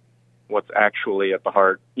of what's actually at the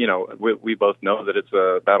heart. We both know that it's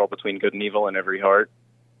a battle between good and evil in every heart.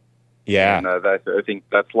 Yeah. And I think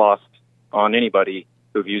that's lost on anybody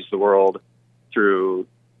who views the world through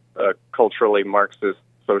a culturally Marxist,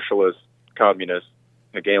 socialist, communist,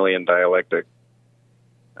 Hegelian dialectic.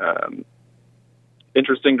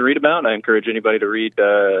 Interesting to read about. I encourage anybody to read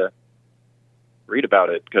about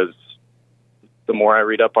it, because the more I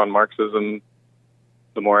read up on Marxism,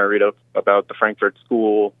 the more I read up about the Frankfurt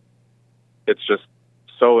School, it's just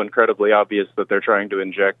so incredibly obvious that they're trying to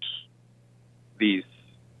inject these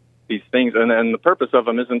things, and the purpose of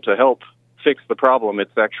them isn't to help fix the problem.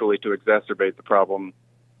 It's actually to exacerbate the problem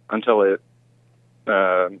until it,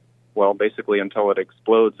 basically until it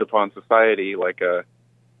explodes upon society like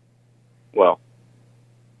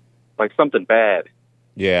something bad.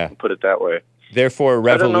 Yeah. I'll put it that way. Therefore,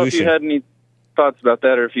 revolution. I don't know if you had any thoughts about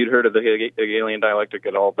that, or if you'd heard of the Hegelian dialectic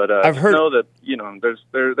at all, but I've heard. Know that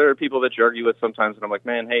there are people that you argue with sometimes, and I'm like,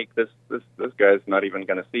 man, hey, this guy's not even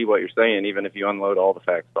going to see what you're saying, even if you unload all the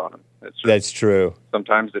facts on him. That's true.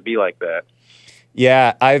 Sometimes it be like that.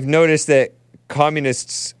 Yeah, I've noticed that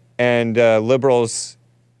communists and liberals,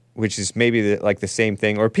 which is maybe the same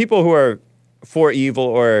thing, or people who are for evil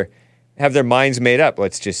or have their minds made up,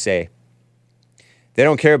 let's just say, they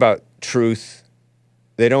don't care about truth.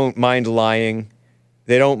 They don't mind lying.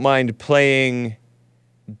 They don't mind playing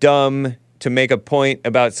dumb to make a point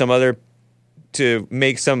about to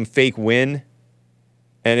make some fake win.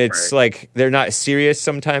 And it's like they're not serious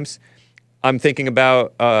sometimes. I'm thinking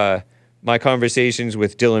about my conversations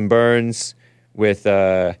with Dylan Burns, with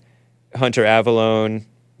Hunter Avallone,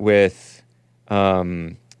 with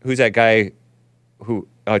who's that guy who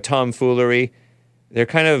Tom Foolery. They're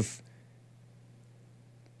kind of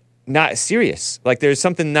not serious. Like there's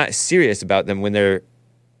something not serious about them when they're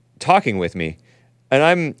talking with me.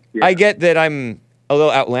 And I get that I'm a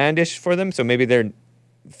little outlandish for them, so maybe they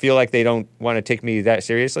feel like they don't want to take me that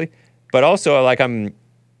seriously. But also, like, I'm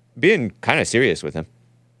being kind of serious with them.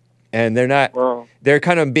 And they're not, they're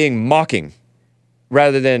kind of being mocking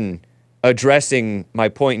rather than addressing my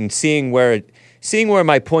point and seeing where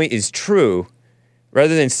my point is true.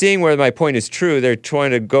 Rather than seeing where my point is true, they're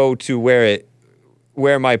trying to go to where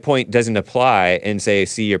my point doesn't apply and say,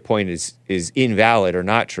 see, your point is invalid or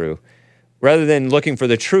not true, rather than looking for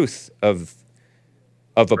the truth of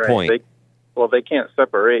a point. They can't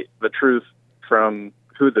separate the truth from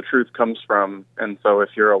who the truth comes from. And so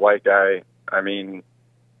if you're a white guy, I mean,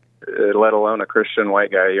 let alone a Christian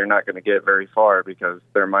white guy, you're not going to get very far, because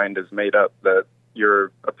their mind is made up that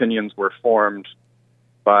your opinions were formed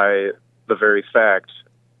by the very fact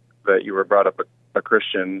that you were brought up a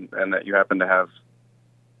Christian and that you happen to have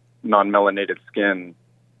non-melanated skin.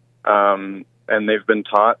 And they've been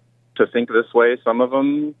taught to think this way. Some of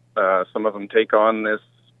them take on this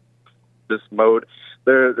mode.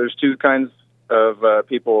 There's two kinds of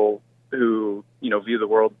people who, view the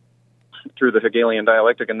world through the Hegelian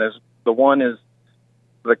dialectic. And the one is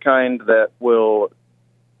the kind that will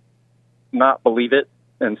not believe it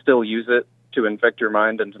and still use it to infect your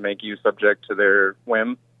mind and to make you subject to their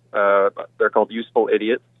whim. They're called useful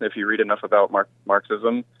idiots. If you read enough about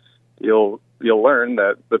Marxism, you'll learn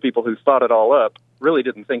that the people who thought it all up really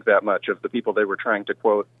didn't think that much of the people they were trying to,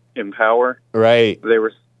 quote, empower. Right. They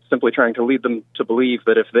were simply trying to lead them to believe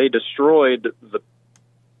that if they destroyed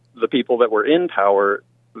the people that were in power,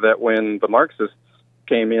 that when the Marxists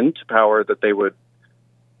came into power, that they would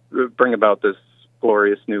bring about this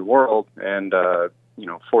glorious new world, and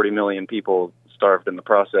 40 million people starved in the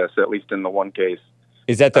process, at least in the one case.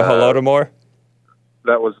 Is that the Holodomor?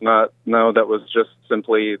 That was not. No, that was just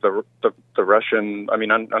simply the Russian. I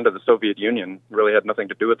mean, under the Soviet Union, really had nothing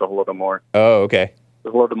to do with the Holodomor. Oh, okay. The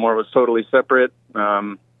Holodomor was totally separate.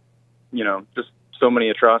 Just so many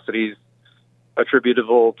atrocities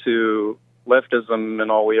attributable to leftism, and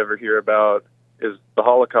all we ever hear about is the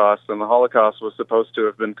Holocaust. And the Holocaust was supposed to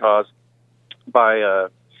have been caused by a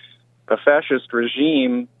fascist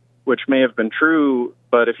regime, which may have been true,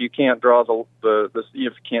 but if you can't draw if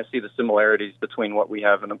you can't see the similarities between what we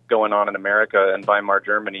have going on in America and Weimar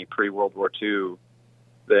Germany pre-World War II,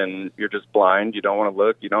 then you're just blind. You don't want to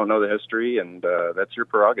look. You don't know the history, and that's your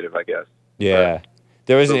prerogative, I guess. Yeah.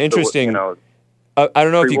 There was an interesting... I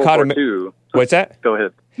don't know if you caught him. What's that? Go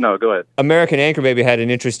ahead. No, go ahead. American Anchor Baby had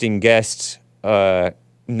an interesting guest, not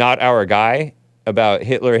our guy, about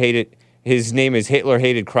Hitler hated... His name is Hitler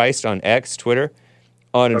Hated Christ on X, Twitter,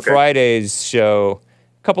 on Friday's show,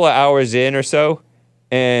 a couple of hours in or so,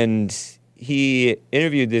 and he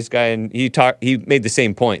interviewed this guy, and he made the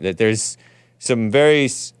same point, that there's some very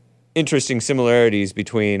interesting similarities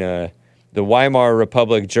between the Weimar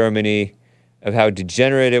Republic, Germany, of how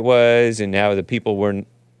degenerate it was, and how the people were,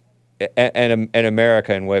 and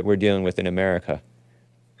America, and what we're dealing with in America.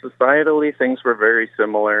 Societally, things were very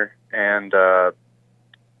similar, and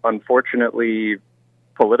unfortunately,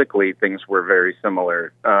 politically, things were very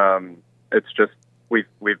similar. It's just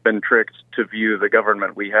we've been tricked to view the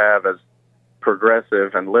government we have as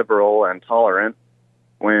progressive and liberal and tolerant,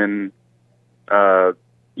 when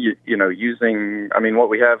using, I mean, what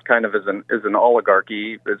we have kind of is an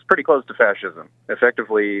oligarchy. It's pretty close to fascism.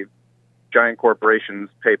 Effectively, giant corporations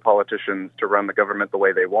pay politicians to run the government the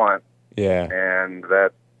way they want. Yeah. And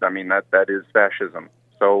that is fascism.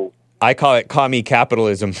 So I call it commie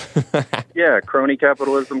capitalism. Yeah, crony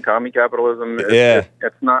capitalism, commie capitalism.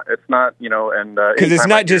 It's not, and because it's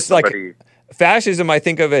not just like fascism. I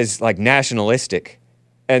think of as like nationalistic,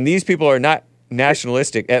 and these people are not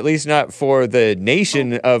nationalistic, at least not for the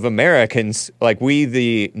nation of Americans, like we,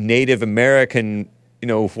 the Native American,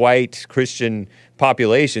 white Christian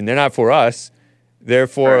population. They're not for us. They're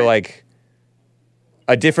for like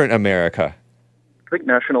a different America. I think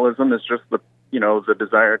nationalism is just the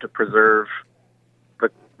desire to preserve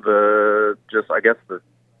the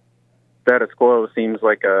status quo. Seems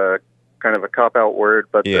like a kind of a cop-out word,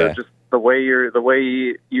 but just the way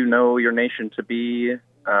you know your nation to be.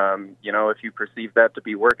 If you perceive that to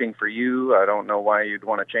be working for you, I don't know why you'd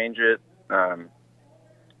want to change it.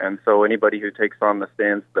 And so anybody who takes on the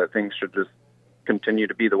stance that things should just continue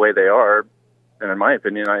to be the way they are, and in my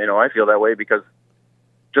opinion, I feel that way, because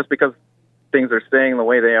just because things are staying the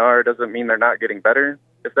way they are doesn't mean they're not getting better,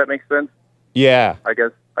 if that makes sense. Yeah. I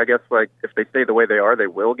guess like if they stay the way they are, they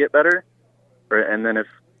will get better. And then if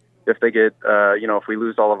they get, if we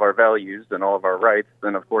lose all of our values and all of our rights,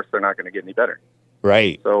 then of course they're not going to get any better.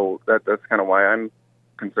 Right. So that's kind of why I'm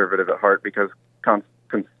conservative at heart, because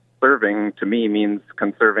conserving to me means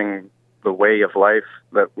conserving the way of life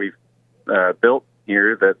that we've built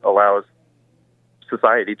here that allows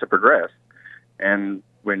society to progress. And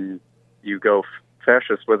when you go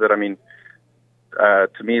fascist with it, I mean,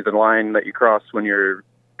 to me, the line that you cross when you're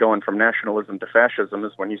going from nationalism to fascism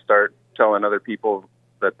is when you start telling other people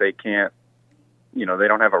that they can't, they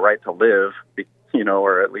don't have a right to live,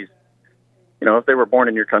 or at least, if they were born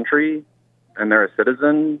in your country and they're a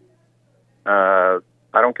citizen, I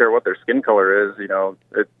don't care what their skin color is,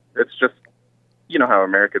 it's just, how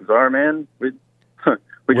Americans are, man. We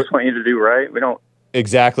just want you to do right. We don't.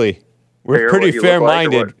 Exactly. We're pretty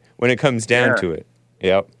fair-minded when it comes down to it.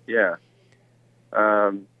 Yep. Yeah.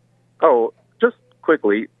 Just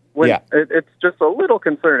quickly, it's just a little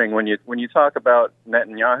concerning when you talk about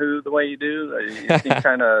Netanyahu the way you do. You seem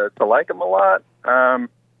kind of to like him a lot. I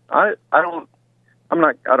don't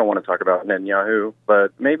want to talk about Netanyahu,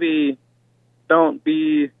 but maybe don't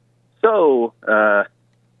be so.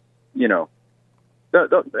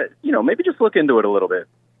 Maybe just look into it a little bit.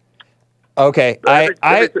 Okay, I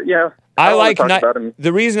like him.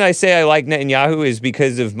 The reason I say I like Netanyahu is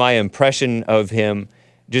because of my impression of him,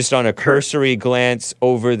 just on a cursory glance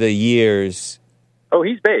over the years. Oh,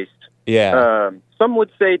 he's based. Yeah. Some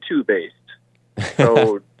would say too based.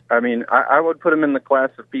 So, I mean, I would put him in the class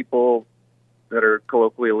of people that are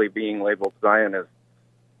colloquially being labeled Zionists.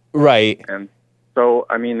 Right. And So,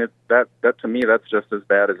 I mean, that to me, that's just as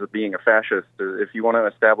bad as being a fascist. If you want to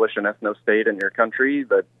establish an ethno-state in your country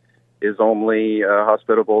that is only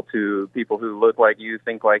hospitable to people who look like you,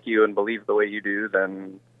 think like you, and believe the way you do,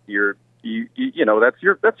 then you know, that's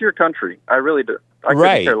your country. I really do. I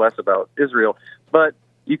couldn't care less about Israel. But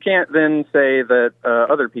you can't then say that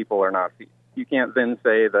other people are Nazis. You can't then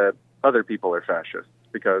say that other people are fascists,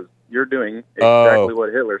 because you're doing exactly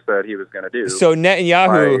what Hitler said he was going to do. So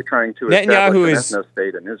Netanyahu, by trying to establish an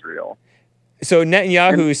ethno-state in Israel. So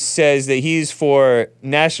Netanyahu says that he's for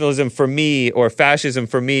nationalism for me, or fascism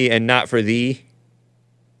for me, and not for thee.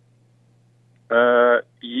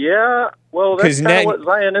 Yeah. Well, that's kind of what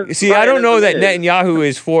Zionism. See, I don't know that Netanyahu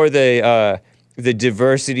is for the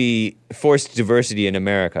diversity, forced diversity in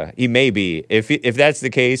America. He may be. If that's the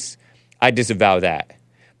case, I disavow that.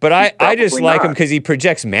 But I just like him because he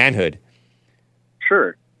projects manhood.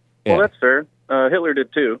 Sure. Yeah. Well, that's fair. Hitler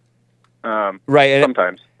did too. Right.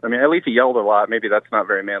 Sometimes. I mean, at least he yelled a lot. Maybe that's not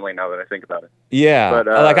very manly now that I think about it. Yeah.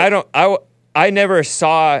 But I never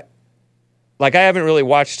saw. Like, I haven't really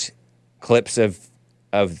watched clips of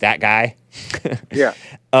that guy. Yeah.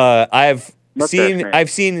 I've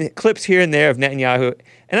seen clips here and there of Netanyahu,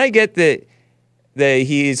 and I get that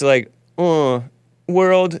he's like, oh,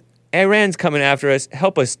 world, Iran's coming after us.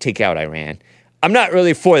 Help us take out Iran. I'm not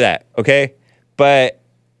really for that, okay? But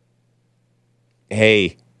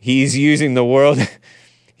hey, he's using the world.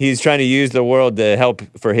 He's trying to use the world to help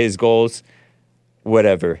for his goals.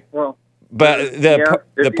 Whatever. Well, but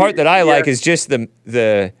the part that I like is just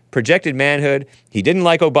the projected manhood. He didn't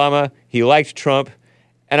like Obama. He liked Trump.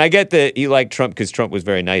 And I get that he liked Trump because Trump was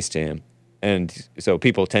very nice to him. And so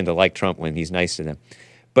people tend to like Trump when he's nice to them.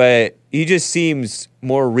 But he just seems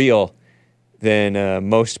more real than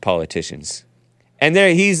most politicians. And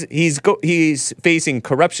there he's facing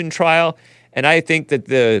corruption trial. And I think that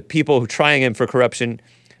the people who are trying him for corruption,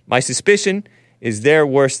 my suspicion is they're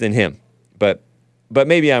worse than him. But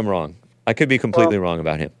maybe I'm wrong. I could be completely wrong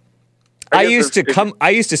about him. I used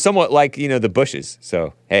to somewhat like, the Bushes.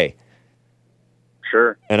 So, hey.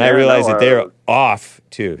 Sure. And I realize that they're off,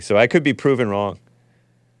 too. So I could be proven wrong.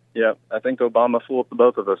 Yeah, I think Obama fooled the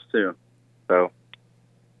both of us, too. So,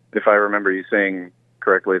 if I remember you saying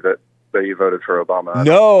correctly that you voted for Obama.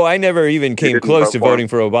 No, I never even came close to voting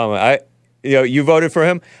for Obama. You voted for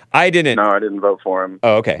him? I didn't. No, I didn't vote for him.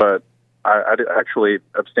 Oh, okay. But I actually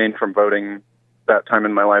abstained from voting that time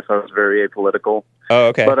in my life. I was very apolitical. Oh,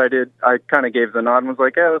 okay. But I kind of gave the nod and was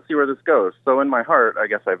like, let's see where this goes. So in my heart, I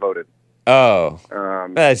guess I voted. Oh.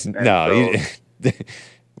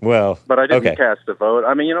 Well, but I didn't cast a vote.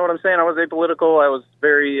 I mean, you know what I'm saying? I was apolitical. I was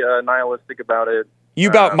very nihilistic about it. You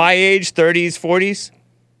about my age, 30s, 40s?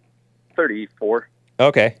 34.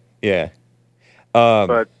 Okay, yeah.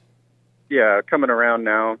 But, yeah, coming around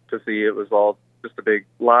now to see it was all just a big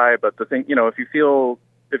lie. But the thing, if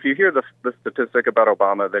you hear the statistic about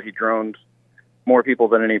Obama that he droned more people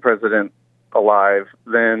than any president alive,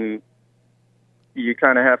 then you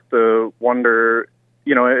kind of have to wonder,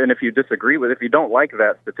 and if you don't like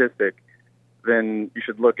that statistic, then you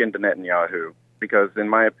should look into Netanyahu, because in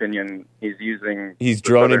my opinion, he's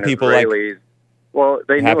droning people Israelis. Well,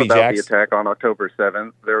 they knew about Jacks. the attack on October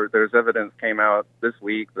 7th. There's evidence came out this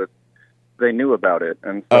week that they knew about it,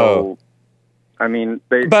 and so I mean,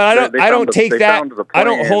 I'm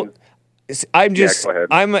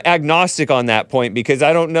agnostic on that point, because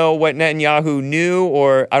I don't know what Netanyahu knew,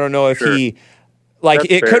 or I don't know if he,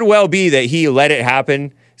 could well be that he let it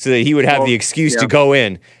happen so that he would have the excuse to go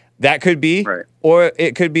in. That could be, or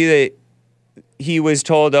it could be that he was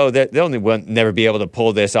told, that they'll never be able to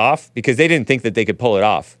pull this off, because they didn't think that they could pull it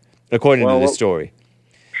off, according to the story.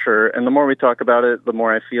 Sure, and the more we talk about it, the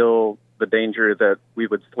more I feel the danger that we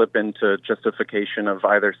would slip into justification of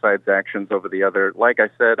either side's actions over the other. Like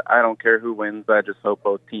I said, I don't care who wins. I just hope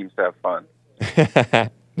both teams have fun.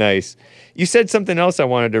 Nice. You said something else I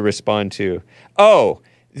wanted to respond to. Oh,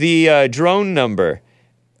 the drone number.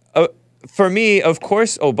 For me, of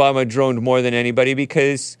course, Obama droned more than anybody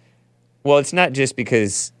because, well, it's not just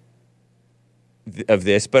because of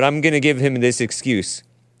this, but I'm going to give him this excuse.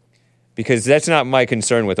 Because that's not my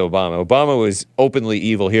concern with Obama. Obama was openly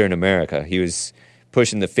evil here in America. He was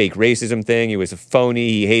pushing the fake racism thing. He was a phony.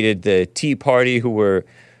 He hated the Tea Party, who were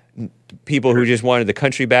people who just wanted the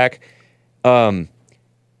country back.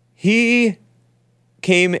 He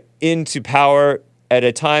came into power at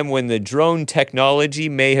a time when the drone technology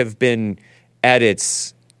may have been at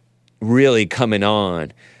its really coming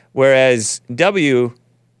on. Whereas W,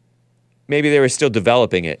 maybe they were still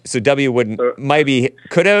developing it. So W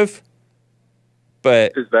could have.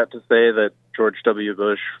 But is that to say that George W.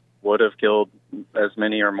 Bush would have killed as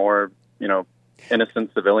many or more,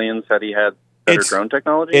 innocent civilians had he had better drone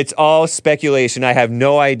technology? It's all speculation. I have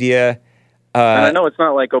no idea. And I know it's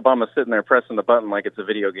not like Obama's sitting there pressing the button like it's a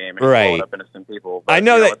video game and blowing up innocent people. But, I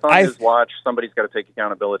know that it's on his watch. Somebody's got to take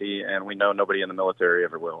accountability, and we know nobody in the military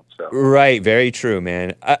ever will. So right, very true,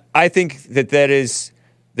 man. I think there's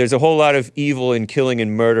a whole lot of evil and killing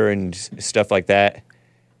and murder and stuff like that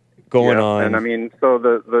going on. And I mean, so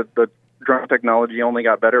the drone technology only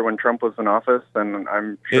got better when Trump was in office, and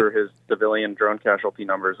I'm sure his civilian drone casualty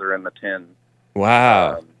numbers are in the tens.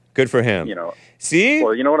 Wow. Good for him. See?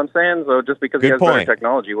 Well, you know what I'm saying? So just because he has better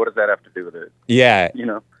technology, what does that have to do with it? Yeah.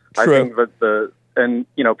 True. I think that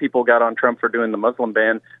people got on Trump for doing the Muslim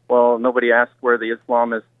ban. Well, nobody asked where the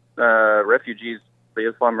Islam refugees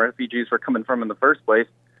were coming from in the first place.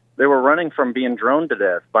 They were running from being droned to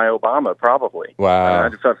death by Obama, probably. Wow.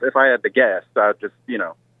 If I had to guess, I'd just,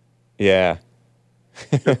 Yeah.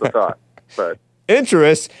 just a thought. But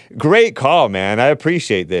Great call, man. I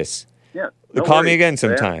appreciate this. Yeah. Call me again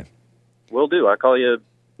sometime. Will do. I call you,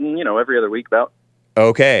 every other week about.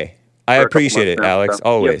 Okay. I appreciate it, Alex. So.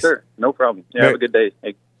 Always. Yes, sir. No problem. Yeah, have a good day.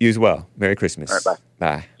 Hey. You as well. Merry Christmas. All right,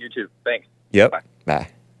 bye. Bye. You too. Thanks. Yep. Bye.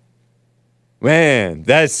 Man,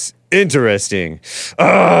 that's interesting.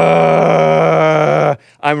 I'm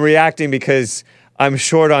reacting because I'm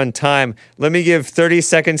short on time. Let me give 30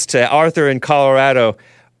 seconds to Arthur in Colorado.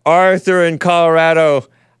 Arthur in Colorado,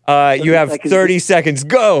 you have 30 seconds.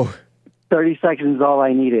 Go. 30 seconds is all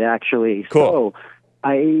I needed, actually. Cool. So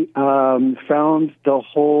I found the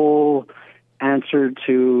whole answer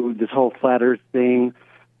to this whole flat Earth thing,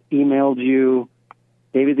 emailed you,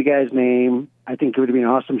 gave you the guy's name. I think it would be an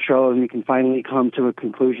awesome show, and we can finally come to a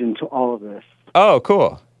conclusion to all of this. Oh,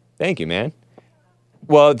 cool. Thank you, man.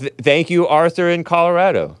 Well, thank you, Arthur in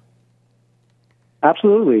Colorado.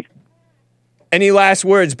 Absolutely. Any last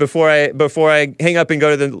words before I hang up and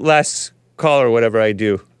go to the last call or whatever I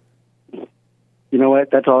do? You know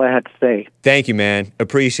what? That's all I had to say. Thank you, man.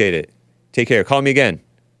 Appreciate it. Take care. Call me again.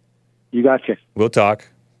 You gotcha. We'll talk.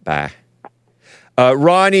 Bye.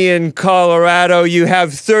 Ronnie in Colorado, you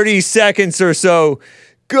have 30 seconds or so.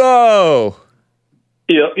 Go.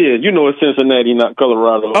 Yeah, it's Cincinnati, not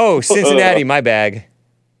Colorado. Oh, Cincinnati, my bag.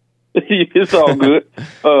 It's all good.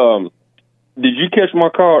 Did you catch my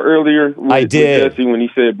call earlier? I did. With Jesse when he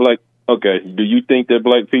said black. Okay. Do you think that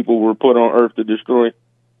black people were put on Earth to destroy?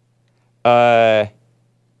 That's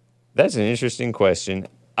an interesting question.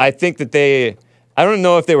 I think that I don't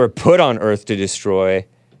know if they were put on Earth to destroy,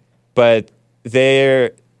 but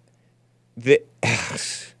you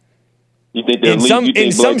think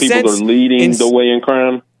black people are leading the way in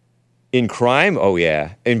crime? In crime? Oh,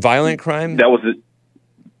 yeah. In violent crime? That was it.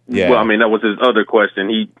 Yeah. Well, I mean, that was his other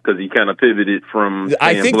question. Because he kind of pivoted from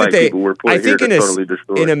saying black people were put here to totally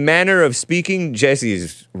destroy. In a manner of speaking, Jesse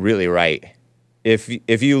is really right.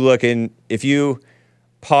 If you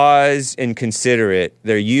pause and consider it,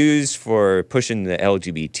 they're used for pushing the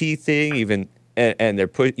LGBT thing, and they're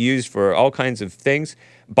used for all kinds of things.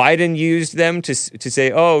 Biden used them to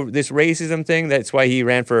say, oh, this racism thing, that's why he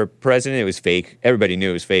ran for president. It was fake. Everybody knew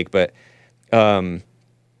it was fake, but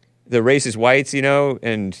the racist whites,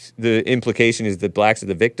 and the implication is that blacks are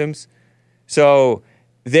the victims. So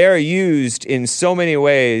they're used in so many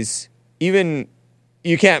ways. Even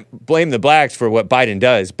you can't blame the blacks for what Biden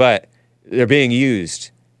does, but they're being used.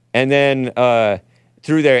 And then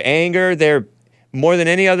through their anger, they're more than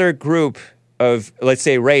any other group of, let's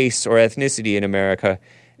say, race or ethnicity in America,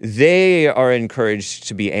 they are encouraged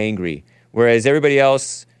to be angry. Whereas everybody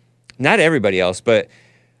else, not everybody else, but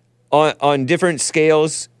on different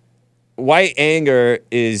scales, white anger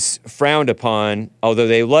is frowned upon, although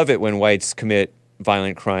they love it when whites commit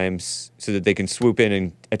violent crimes so that they can swoop in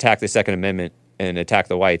and attack the Second Amendment and attack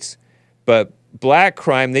the whites. But black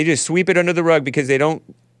crime, they just sweep it under the rug because they don't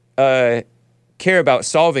care about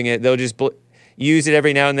solving it. They'll just use it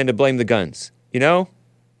every now and then to blame the guns,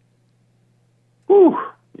 Whew.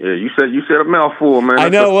 Yeah, you said a mouthful, man. I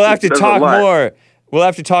know. We'll have to talk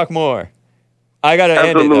more. I got to end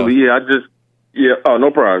it, though. Absolutely, yeah. Oh, no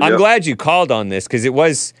problem. I'm glad you called on this because I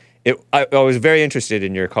was very interested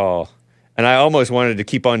in your call, and I almost wanted to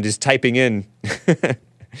keep on just typing in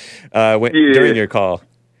during your call.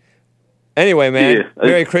 Anyway, man,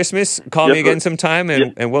 Merry Christmas. Call me again sometime,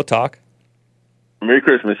 and we'll talk. Merry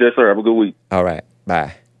Christmas. Yes, sir. Have a good week. All right.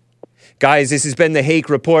 Bye. Guys, this has been the Hake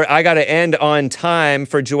Report. I got to end on time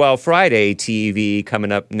for Joel Friday TV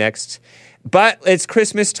coming up next. But it's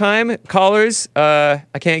Christmas time. Callers, I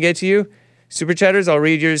can't get to you. Super Chatters, I'll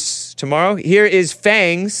read yours tomorrow. Here is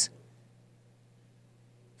Fangs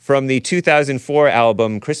from the 2004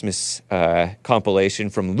 album Christmas compilation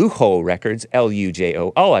from Lujo Records,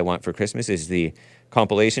 Lujo. All I Want for Christmas is the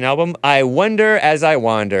compilation album. I Wonder As I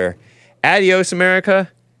Wander. Adios,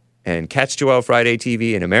 America, and Catch Joel Friday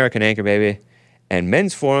TV and American Anchor Baby, and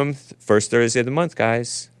Men's Forum, first Thursday of the month,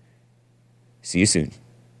 guys. See you soon.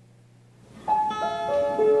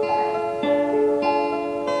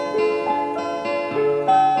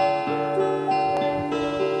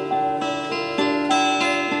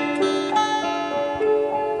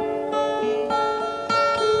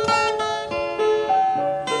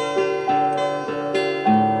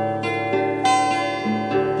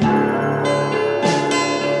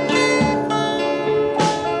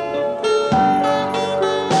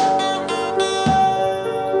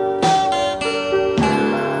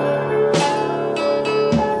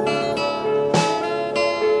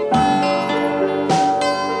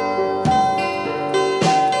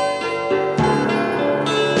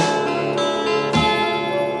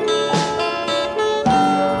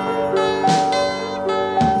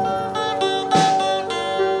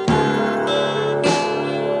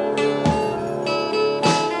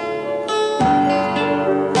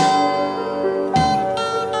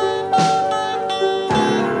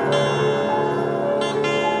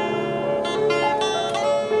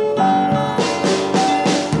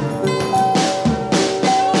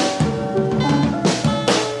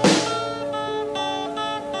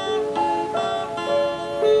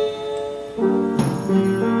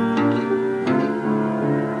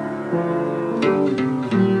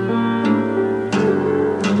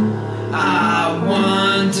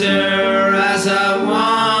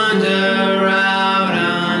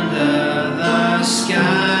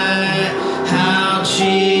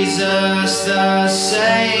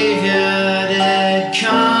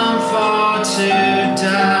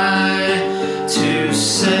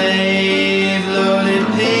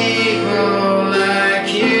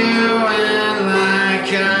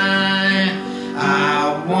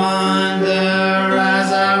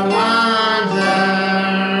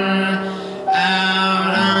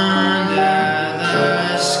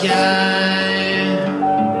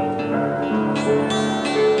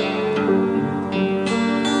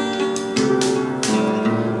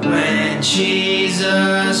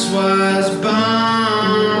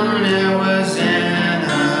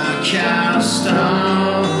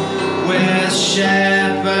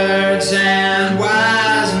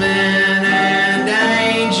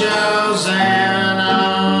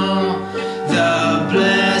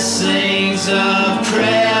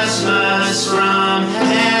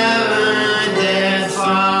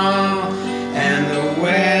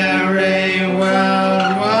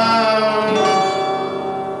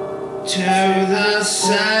 To the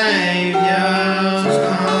Savior.